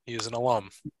Texas. He is an alum.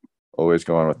 Always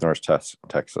going with North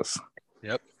Texas.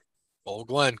 Yep. Old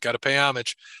Glenn, got to pay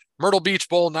homage. Myrtle Beach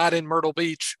Bowl, not in Myrtle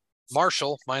Beach.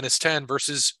 Marshall -10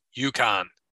 versus UConn.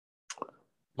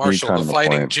 Marshall, UConn the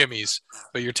Fighting point. Jimmies,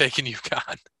 but you're taking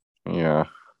UConn. Yeah.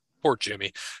 Poor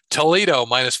Jimmy. Toledo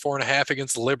 -4.5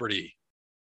 against Liberty.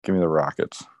 Give me the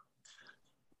Rockets.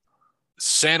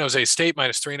 San Jose State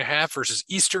 -3.5 versus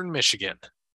Eastern Michigan.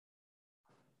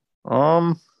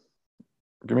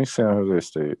 Give me San Jose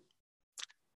State.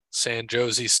 San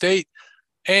Jose State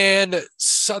and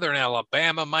Southern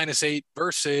Alabama -8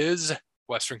 versus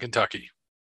Western Kentucky.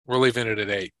 We're leaving it at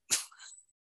 8.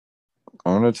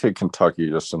 I'm going to take Kentucky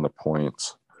just in the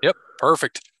points. Yep,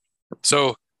 perfect.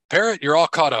 So, Parrot, you're all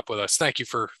caught up with us. Thank you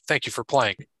for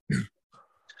playing.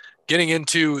 Getting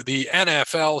into the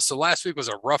NFL. So last week was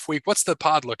a rough week. What's the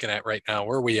pod looking at right now?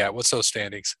 Where are we at? What's those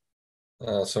standings?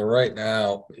 So right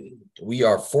now we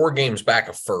are 4 games back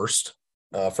of first.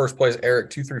 First place,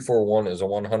 Eric 2341 is a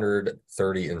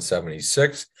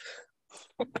 130-76.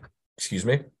 Excuse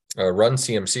me. Run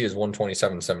CMC is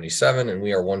 127-77, and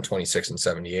we are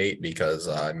 126-78 because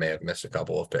I may have missed a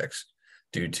couple of picks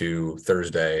due to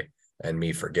Thursday and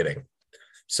me forgetting.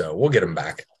 So we'll get them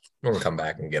back. We're gonna come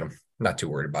back and get them. Not too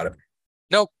worried about it.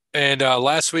 Nope. And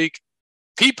last week,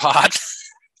 Peapod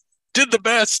did the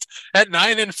best at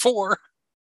 9-4.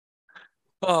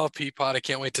 Oh, Peapod, I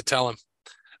can't wait to tell him.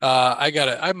 I'm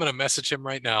gonna message him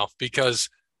right now because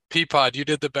Peapod, you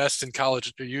did the best in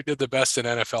college. You did the best in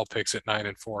NFL picks at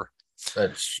 9-4.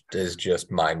 That is just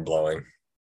mind blowing.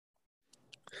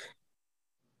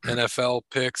 NFL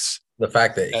picks. The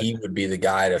fact that he would be the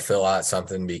guy to fill out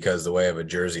something because the way of a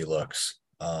jersey looks.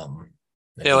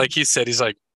 Yeah, like he said, he's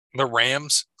like the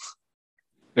Rams.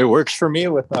 It works for me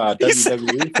with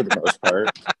WWE for the most part.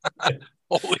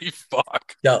 Holy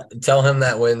fuck! Tell him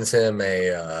that wins him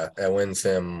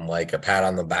like a pat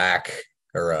on the back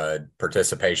or a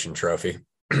participation trophy.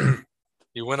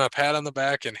 You win a pat on the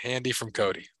back and handy from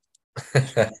Cody.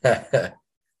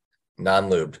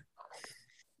 Non-lubed.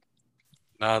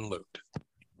 Non-lubed.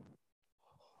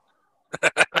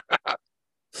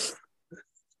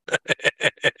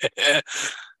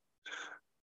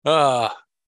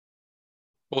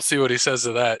 We'll see what he says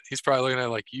to that. He's probably looking at it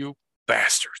like, you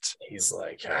bastards. He's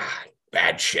like,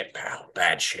 bad shit, pal.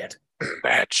 Bad shit.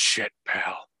 Bad shit,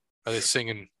 pal. Are they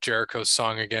singing Jericho's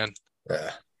song again?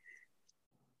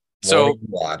 So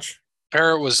watch.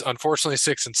 Parrot was unfortunately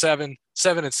 6-7,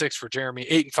 7-6 for Jeremy,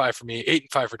 8-5 for me,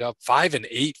 8-5 for Dub,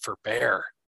 5-8 for Bear.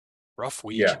 Rough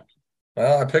week. Yeah.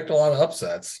 Well, I picked a lot of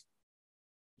upsets.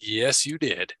 Yes, you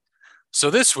did. So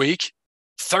this week,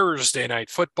 Thursday night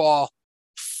football,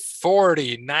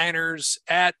 49ers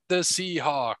at the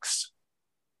Seahawks.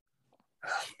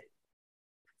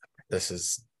 This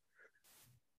is,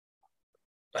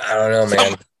 I don't know,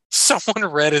 man. Someone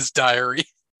read his diary.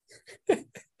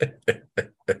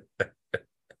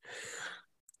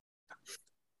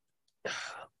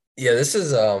 Yeah, this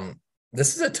is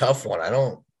a tough one.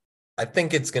 I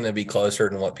think it's going to be closer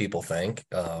than what people think.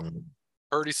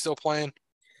 Purdy's still playing.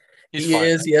 He's He fine.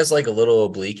 is. He has like a little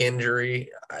oblique injury.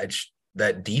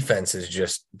 That defense is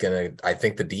just gonna. I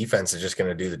think the defense is just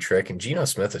gonna do the trick. And Geno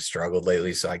Smith has struggled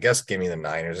lately, so I guess give me the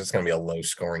Niners. It's gonna be a low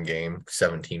scoring game,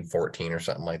 17-14 or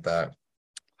something like that.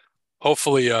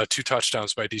 Hopefully, 2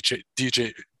 touchdowns by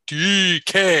DK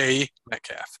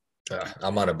Metcalf.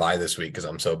 I'm on a bye this week because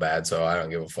I'm so bad, so I don't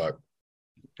give a fuck.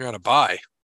 You're on a bye.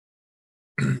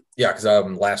 Yeah, because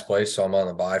I'm last place, so I'm on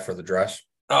the bye for the dress.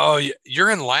 Oh,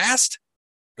 you're in last?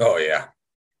 Oh yeah,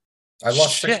 I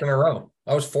lost Shit. 6 in a row.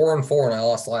 I was 4-4, and I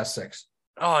lost the last 6.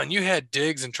 Oh, and you had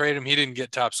Diggs and traded him. He didn't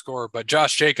get top scorer, but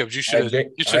Josh Jacobs, you I should had have.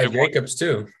 You should have Jacobs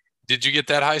too. Did you get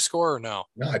that high score or no?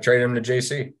 No, I traded him to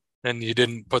JC. And you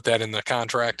didn't put that in the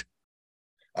contract?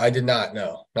 I did not.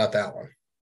 No, not that one.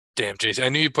 Damn, JC. I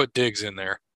knew you put Diggs in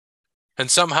there. And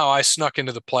somehow I snuck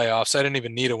into the playoffs. I didn't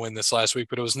even need a win this last week,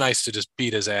 but it was nice to just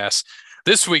beat his ass.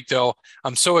 This week, though,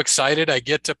 I'm so excited. I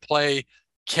get to play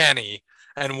Kenny.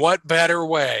 And what better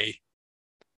way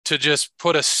to just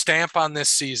put a stamp on this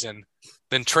season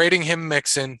than trading him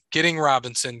Mixon, getting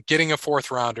Robinson, getting a 4th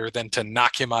rounder, than to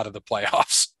knock him out of the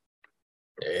playoffs?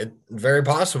 It's very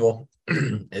possible.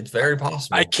 It's very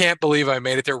possible. I can't believe I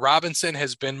made it there. Robinson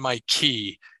has been my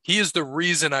key. He is the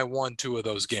reason I won 2 of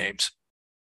those games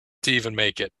to even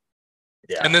make it.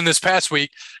 Yeah. And then this past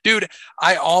week, dude,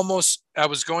 I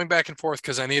was going back and forth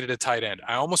because I needed a tight end.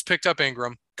 I almost picked up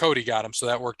Ingram. Cody got him, so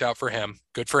that worked out for him.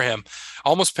 Good for him.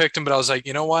 Almost picked him, but I was like,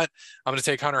 you know what? I'm going to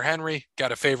take Hunter Henry.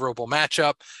 Got a favorable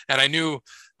matchup, and I knew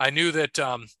that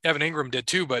Evan Ingram did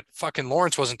too, but fucking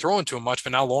Lawrence wasn't throwing to him much.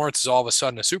 But now Lawrence is all of a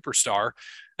sudden a superstar,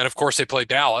 and of course they play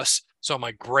Dallas, so I'm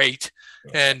like, great.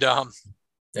 And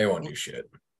they won't do shit.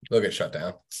 They'll get shut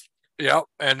down. Yep.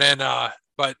 And then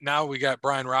but now we got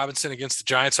Brian Robinson against the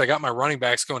Giants. I got my running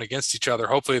backs going against each other.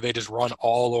 Hopefully they just run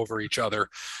all over each other,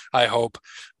 I hope.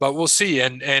 But we'll see.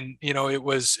 And you know,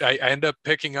 I ended up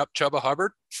picking up Chuba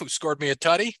Hubbard, who scored me a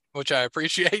tutty, which I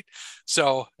appreciate.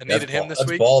 So I needed him this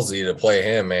week. That's ballsy to play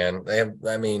him, man. They have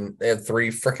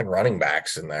 3 freaking running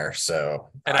backs in there.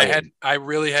 So I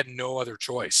really had no other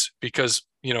choice because,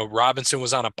 you know, Robinson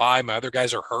was on a bye. My other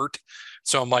guys are hurt.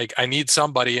 So I'm like, I need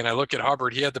somebody. And I look at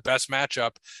Hubbard. He had the best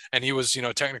matchup and he was, you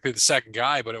know, technically the second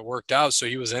guy, but it worked out. So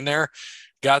he was in there,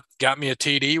 got me a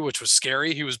TD, which was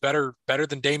scary. He was better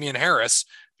than Damian Harris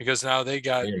because now they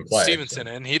got Stevenson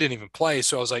in. He didn't even play.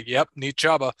 So I was like, yep, need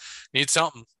Chuba, need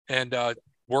something. And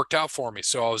worked out for me.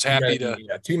 So I was happy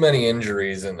too many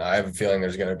injuries. And I have a feeling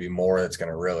there's going to be more that's going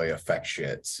to really affect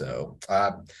shit. So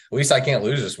at least I can't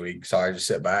lose this week. So I just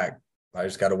sit back. I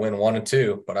just got to win 1 and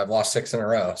 2, but I've lost 6 in a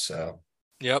row. So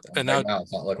yep. And now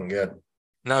it's not looking good.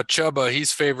 Now Chuba,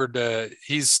 he's favored.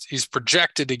 He's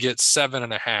projected to get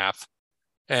 7.5,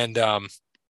 and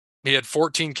he had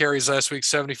 14 carries last week,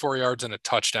 74 yards and a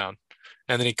touchdown,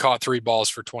 and then he caught 3 balls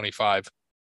for 25.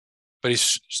 But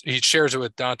he shares it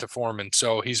with Donta Foreman,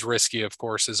 so he's risky, of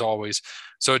course, as always.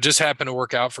 So it just happened to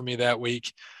work out for me that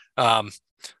week. I'm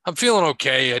feeling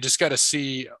okay. I just got to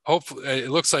see. Hopefully, it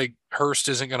looks like Hurst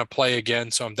isn't going to play again,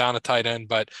 so I'm down a tight end,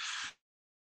 but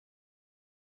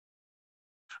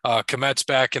Komet's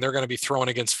back, and they're going to be throwing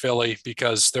against Philly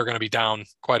because they're going to be down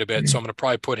quite a bit. So I'm going to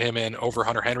probably put him in over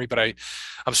Hunter Henry, but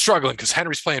I'm struggling because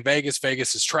Henry's playing Vegas.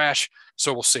 Vegas is trash,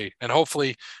 so we'll see. And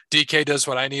hopefully DK does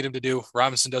what I need him to do.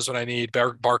 Robinson does what I need.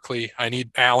 Barkley, I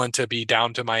need Allen to be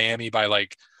down to Miami by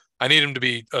I need him to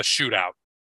be a shootout.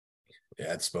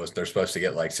 Yeah, they're supposed to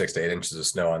get 6 to 8 inches of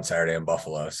snow on Saturday in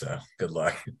Buffalo. So good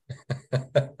luck.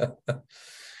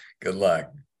 Good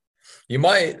luck. You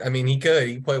might. I mean, he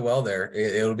play well there.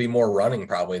 It'll be more running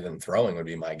probably than throwing would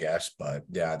be my guess. But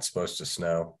yeah, it's supposed to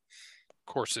snow.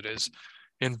 Of course it is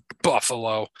in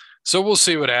Buffalo. So we'll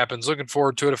see what happens. Looking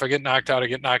forward to it. If I get knocked out,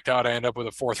 I end up with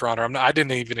a 4th rounder. I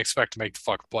didn't even expect to make the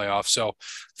fucking playoffs. So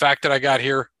fact that I got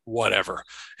here, whatever.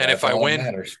 And if I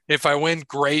win,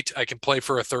 great. I can play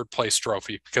for a 3rd place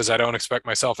trophy because I don't expect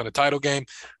myself in a title game.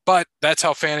 But that's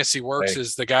how fantasy works.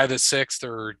 Is the guy that's 6th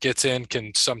or gets in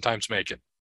can sometimes make it.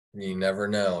 You never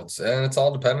know. It's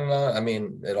all dependent on,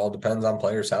 it all depends on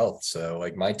players' health. So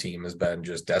my team has been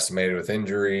just decimated with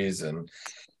injuries and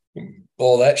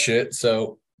all that shit.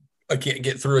 So I can't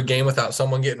get through a game without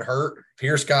someone getting hurt.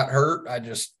 Pierce got hurt.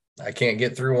 I can't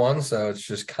get through one. So it's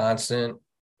just constant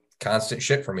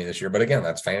shit for me this year. But again,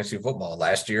 that's fantasy football.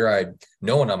 Last year,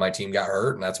 no one on my team got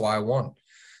hurt, and that's why I won.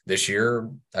 This year,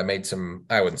 I made some,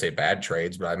 I wouldn't say bad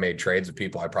trades, but I made trades of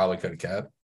people I probably could have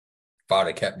kept. Thought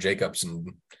I kept Jacobs and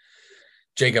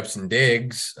Jacobs and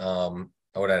Diggs, I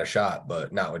would have had a shot,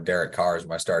 but not with Derek Carr as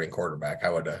my starting quarterback. I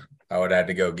would have had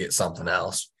to go get something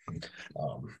else.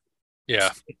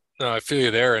 Yeah, no, I feel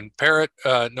you there. And Parrott,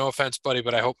 no offense, buddy,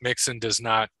 but I hope Mixon does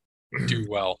not do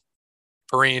well.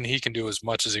 Perrine, he can do as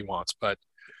much as he wants, but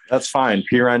That's fine.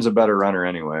 Piran's a better runner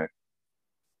anyway.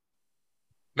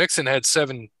 Mixon had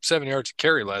seven yards to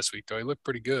carry last week, though. He looked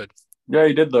pretty good. Yeah,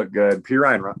 he did look good.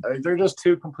 Pirine, they're just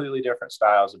two completely different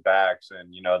styles of backs,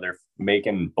 and they're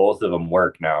making both of them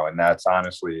work now, and that's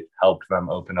honestly helped them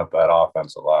open up that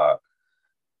offense a lot.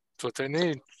 That's what they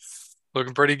need.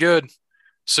 Looking pretty good.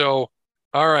 So,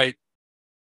 all right,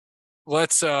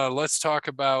 let's talk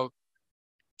about.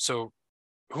 So,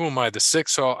 who am I? The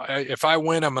sixth. So, if I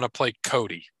win, I'm going to play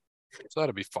Cody. So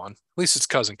that'll be fun. At least it's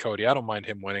cousin Cody. I don't mind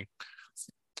him winning.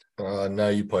 No,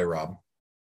 you play Rob.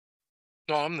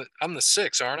 No, I'm the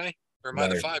 6, aren't I? Or am I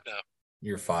the 5 now?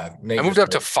 You're 5. I moved up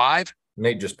to 5?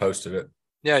 Nate just posted it.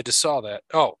 Yeah, I just saw that.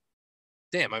 Oh,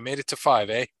 damn, I made it to 5,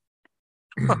 eh?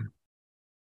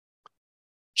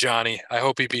 Johnny, I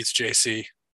hope he beats JC.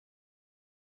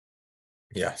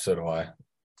 Yeah, so do I.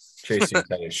 JC's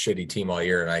had a shitty team all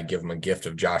year, and I give him a gift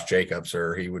of Josh Jacobs,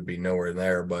 or he would be nowhere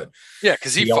there. But yeah,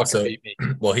 because he fucking beat me.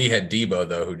 Well, he had Debo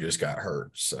though, who just got hurt.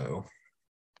 So,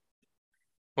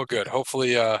 well, good.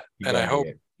 Hopefully, and I hope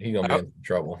he's gonna be in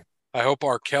trouble. I hope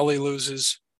R. Kelly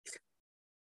loses.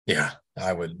 Yeah,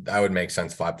 I would make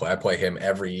sense if I play him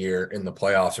every year in the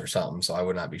playoffs or something. So I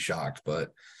would not be shocked,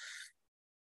 but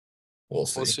we'll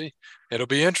see. We'll see. It'll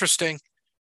be interesting.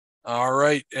 All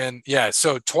right. And yeah,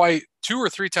 so 2 or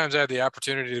 3 times I had the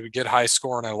opportunity to get high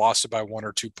score and I lost it by 1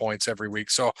 or 2 points every week.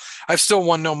 So I've still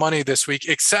won no money this week,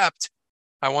 except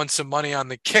I won some money on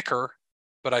the kicker,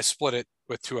 but I split it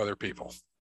with 2 other people.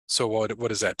 So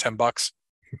what is that? $10?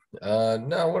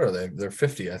 No, what are they? They're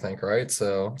 50, I think, right?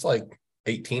 So it's like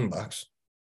 $18.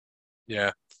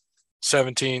 Yeah.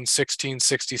 17, 16,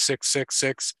 66,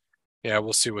 66. Yeah,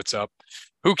 we'll see what's up.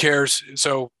 Who cares?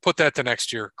 So put that to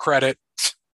next year. Credit.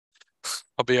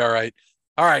 I'll be all right.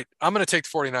 All right. I'm going to take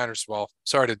the 49ers as well.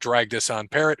 Sorry to drag this on.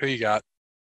 Parrot, who you got?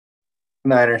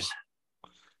 Niners.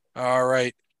 All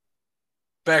right.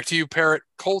 Back to you, Parrot.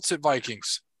 Colts at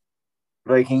Vikings.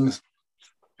 Vikings.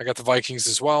 I got the Vikings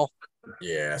as well.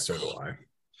 Yeah, so do I.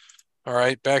 All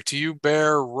right. Back to you,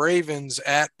 Bear. Ravens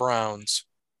at Browns.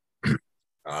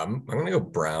 I'm going to go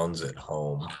Browns at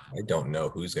home. I don't know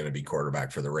who's going to be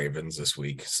quarterback for the Ravens this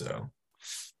week, so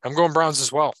I'm going Browns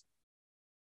as well.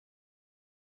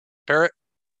 Parrot?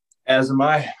 As am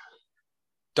I.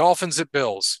 Dolphins at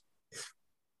Bills.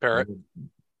 Parrot?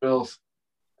 Bills.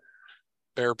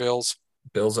 Bear Bills.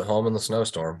 Bills at home in the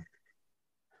snowstorm.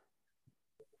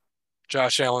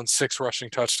 Josh Allen, 6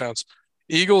 rushing touchdowns.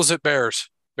 Eagles at Bears.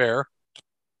 Bear?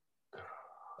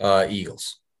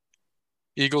 Eagles.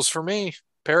 Eagles for me.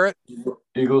 Parrot?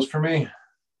 Eagles for me.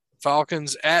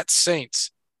 Falcons at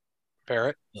Saints.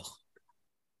 Parrot?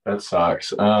 That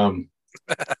sucks.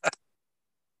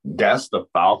 Guess the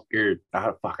Falcons.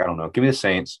 I don't know. Give me the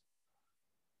Saints.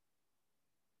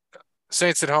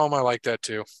 Saints at home. I like that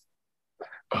too.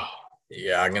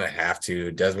 Yeah, I'm going to have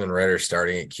to. Desmond Ridder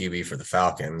starting at QB for the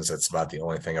Falcons. That's about the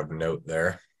only thing of note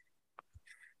there.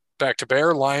 Back to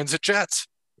Bear. Lions at Jets.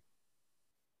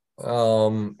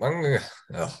 I'm gonna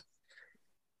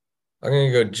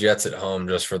go Jets at home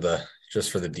just for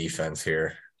the defense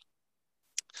here.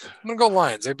 I'm gonna go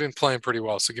Lions. They've been playing pretty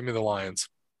well, so give me the Lions.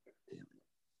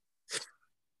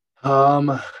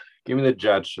 Give me the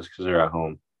Jets just because they're at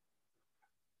home.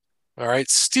 All right,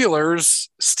 Steelers,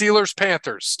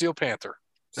 Panthers, Steel Panther.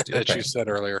 You said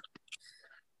earlier.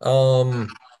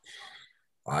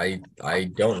 I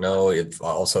don't know if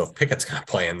Pickett's going to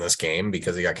play in this game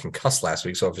because he got concussed last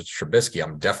week. So if it's Trubisky,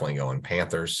 I'm definitely going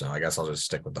Panthers. So I guess I'll just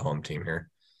stick with the home team here.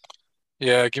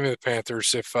 Yeah, give me the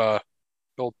Panthers if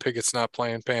old Pickett's not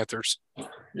playing. Panthers.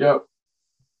 Yep.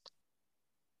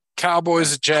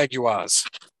 Cowboys at Jaguars.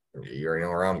 You already know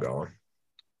where I'm going.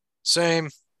 Same.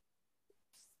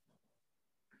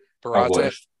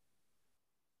 Barata.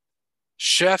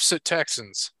 Chefs at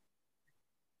Texans.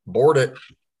 Board it.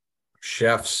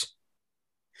 Chefs.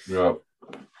 Yep.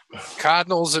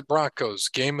 Cardinals at Broncos.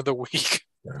 Game of the week.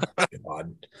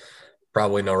 God.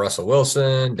 Probably no Russell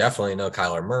Wilson. Definitely no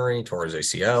Kyler Murray. Tore his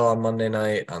ACL on Monday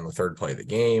night on the 3rd play of the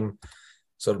game.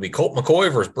 So it'll be Colt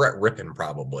McCoy versus Brett Rippon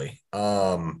probably.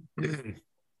 Give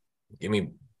me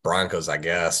Broncos, I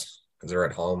guess, because they're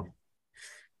at home.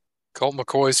 Colt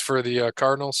McCoy's for the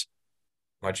Cardinals.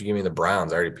 Why'd you give me the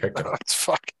Browns? I already picked them.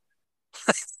 Fuck.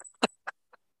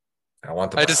 I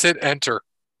want the Browns. I just hit enter.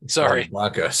 Sorry.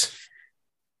 Broncos.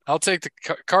 I'll take the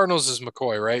Cardinals as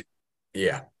McCoy, right?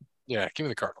 Yeah. Yeah, give me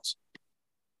the Cardinals.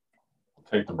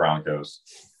 Take the Broncos.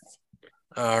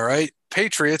 All right.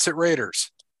 Patriots at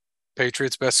Raiders.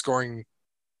 Patriots best scoring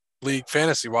league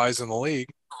fantasy-wise in the league.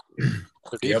 Their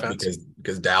defense. Yep,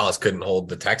 because Dallas couldn't hold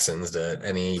the Texans to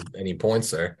any points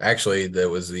there. Actually, it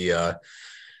was the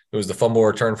fumble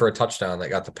return for a touchdown that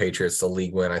got the Patriots the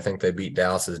league win. I think they beat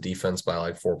Dallas's defense by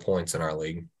like 4 points in our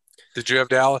league. Did you have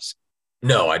Dallas?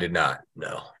 No, I did not.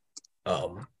 No.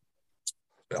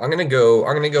 I'm gonna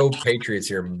go Patriots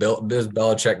here.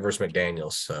 Belichick versus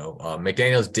McDaniels. So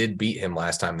McDaniels did beat him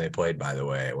last time they played, by the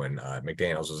way, when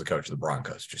McDaniels was the coach of the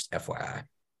Broncos. Just FYI.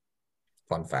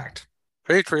 Fun fact.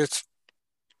 Patriots.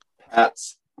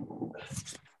 Pats.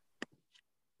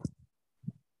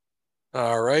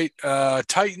 All right.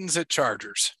 Titans at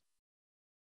Chargers.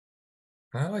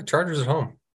 I like Chargers at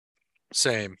home.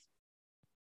 Same.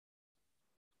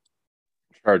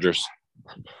 Chargers.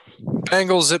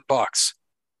 Bengals at Bucks.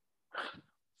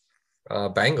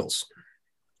 Bengals.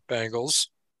 Bengals.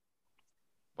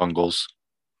 Bungles.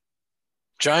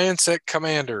 Giants at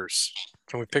Commanders.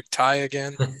 Can we pick tie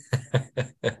again?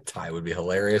 Tie would be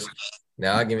hilarious.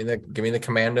 Now give me the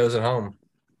Commandos at home.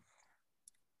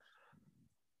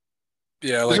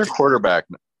 Yeah, Who's like your quarterback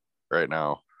right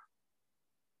now?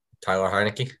 Taylor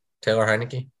Heineke.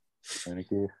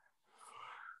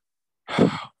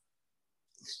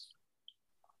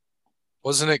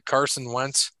 wasn't it Carson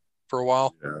Wentz for a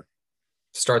while? Yeah.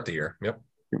 Start the year. Yep.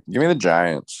 Give me the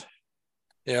Giants.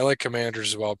 Yeah, I like Commanders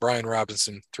as well. Brian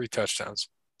Robinson, 3 touchdowns.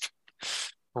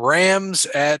 Rams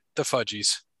at the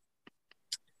Fudgies.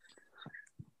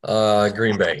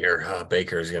 Green Bay here.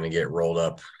 Baker is going to get rolled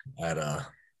up at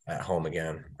home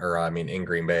again, in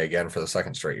Green Bay again for the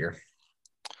second straight year.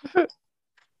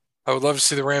 I would love to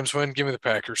see the Rams win. Give me the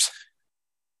Packers.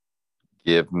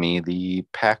 Give me the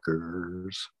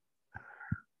Packers.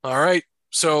 All right.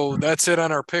 So that's it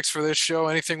on our picks for this show.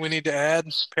 Anything we need to add,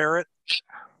 Parrot?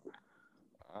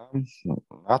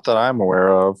 Not that I'm aware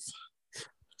of.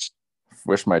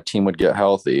 Wish my team would get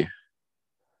healthy.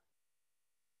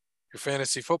 Your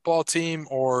fantasy football team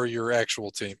or your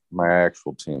actual team? My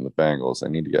actual team, the Bengals, they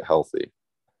need to get healthy.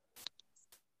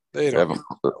 They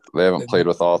haven't played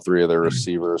with all 3 of their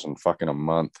receivers in fucking a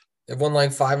month. They've won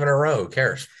like 5 in a row. Who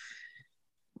cares?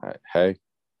 Hey,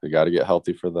 they got to get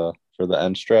healthy for the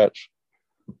end stretch.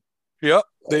 Yep,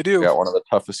 they do. They got one of the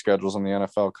toughest schedules in the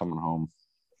NFL coming home.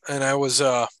 And I was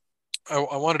I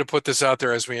wanted to put this out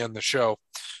there as we end the show.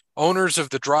 Owners of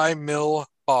the Dry Mill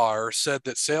Bar said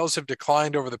that sales have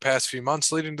declined over the past few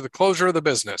months, leading to the closure of the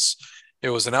business. It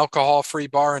was an alcohol-free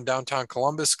bar in downtown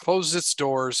Columbus, closed its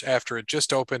doors after it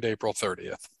just opened April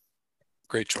 30th.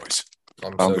 Great choice.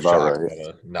 I'm so shocked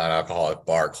that a non-alcoholic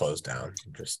bar closed down.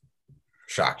 I'm just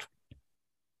shocked.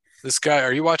 This guy,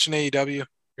 are you watching AEW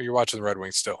or you're watching the Red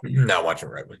Wings still? Not watching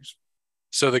Red Wings.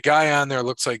 So the guy on there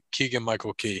looks like Keegan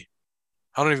Michael Key.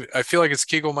 I feel like it's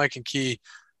Keegan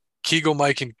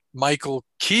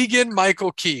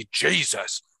Michael Key.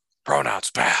 Jesus.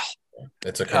 Pronouns, pal.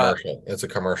 It's a commercial. It's a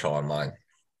commercial online.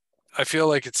 I feel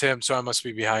like it's him, so I must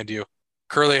be behind you.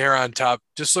 Curly hair on top.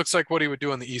 Just looks like what he would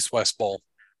do in the East-West Bowl.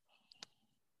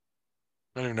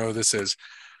 I don't even know who this is.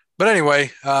 But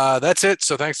anyway, that's it.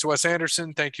 So thanks to Wes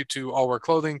Anderson. Thank you to All Wear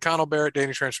Clothing, Connell Barrett,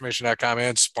 DannyTransformation.com,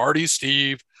 and Sparty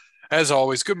Steve. As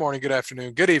always, good morning, good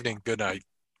afternoon, good evening, good night.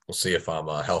 We'll see if I'm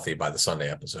healthy by the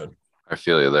Sunday episode. I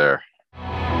feel you there.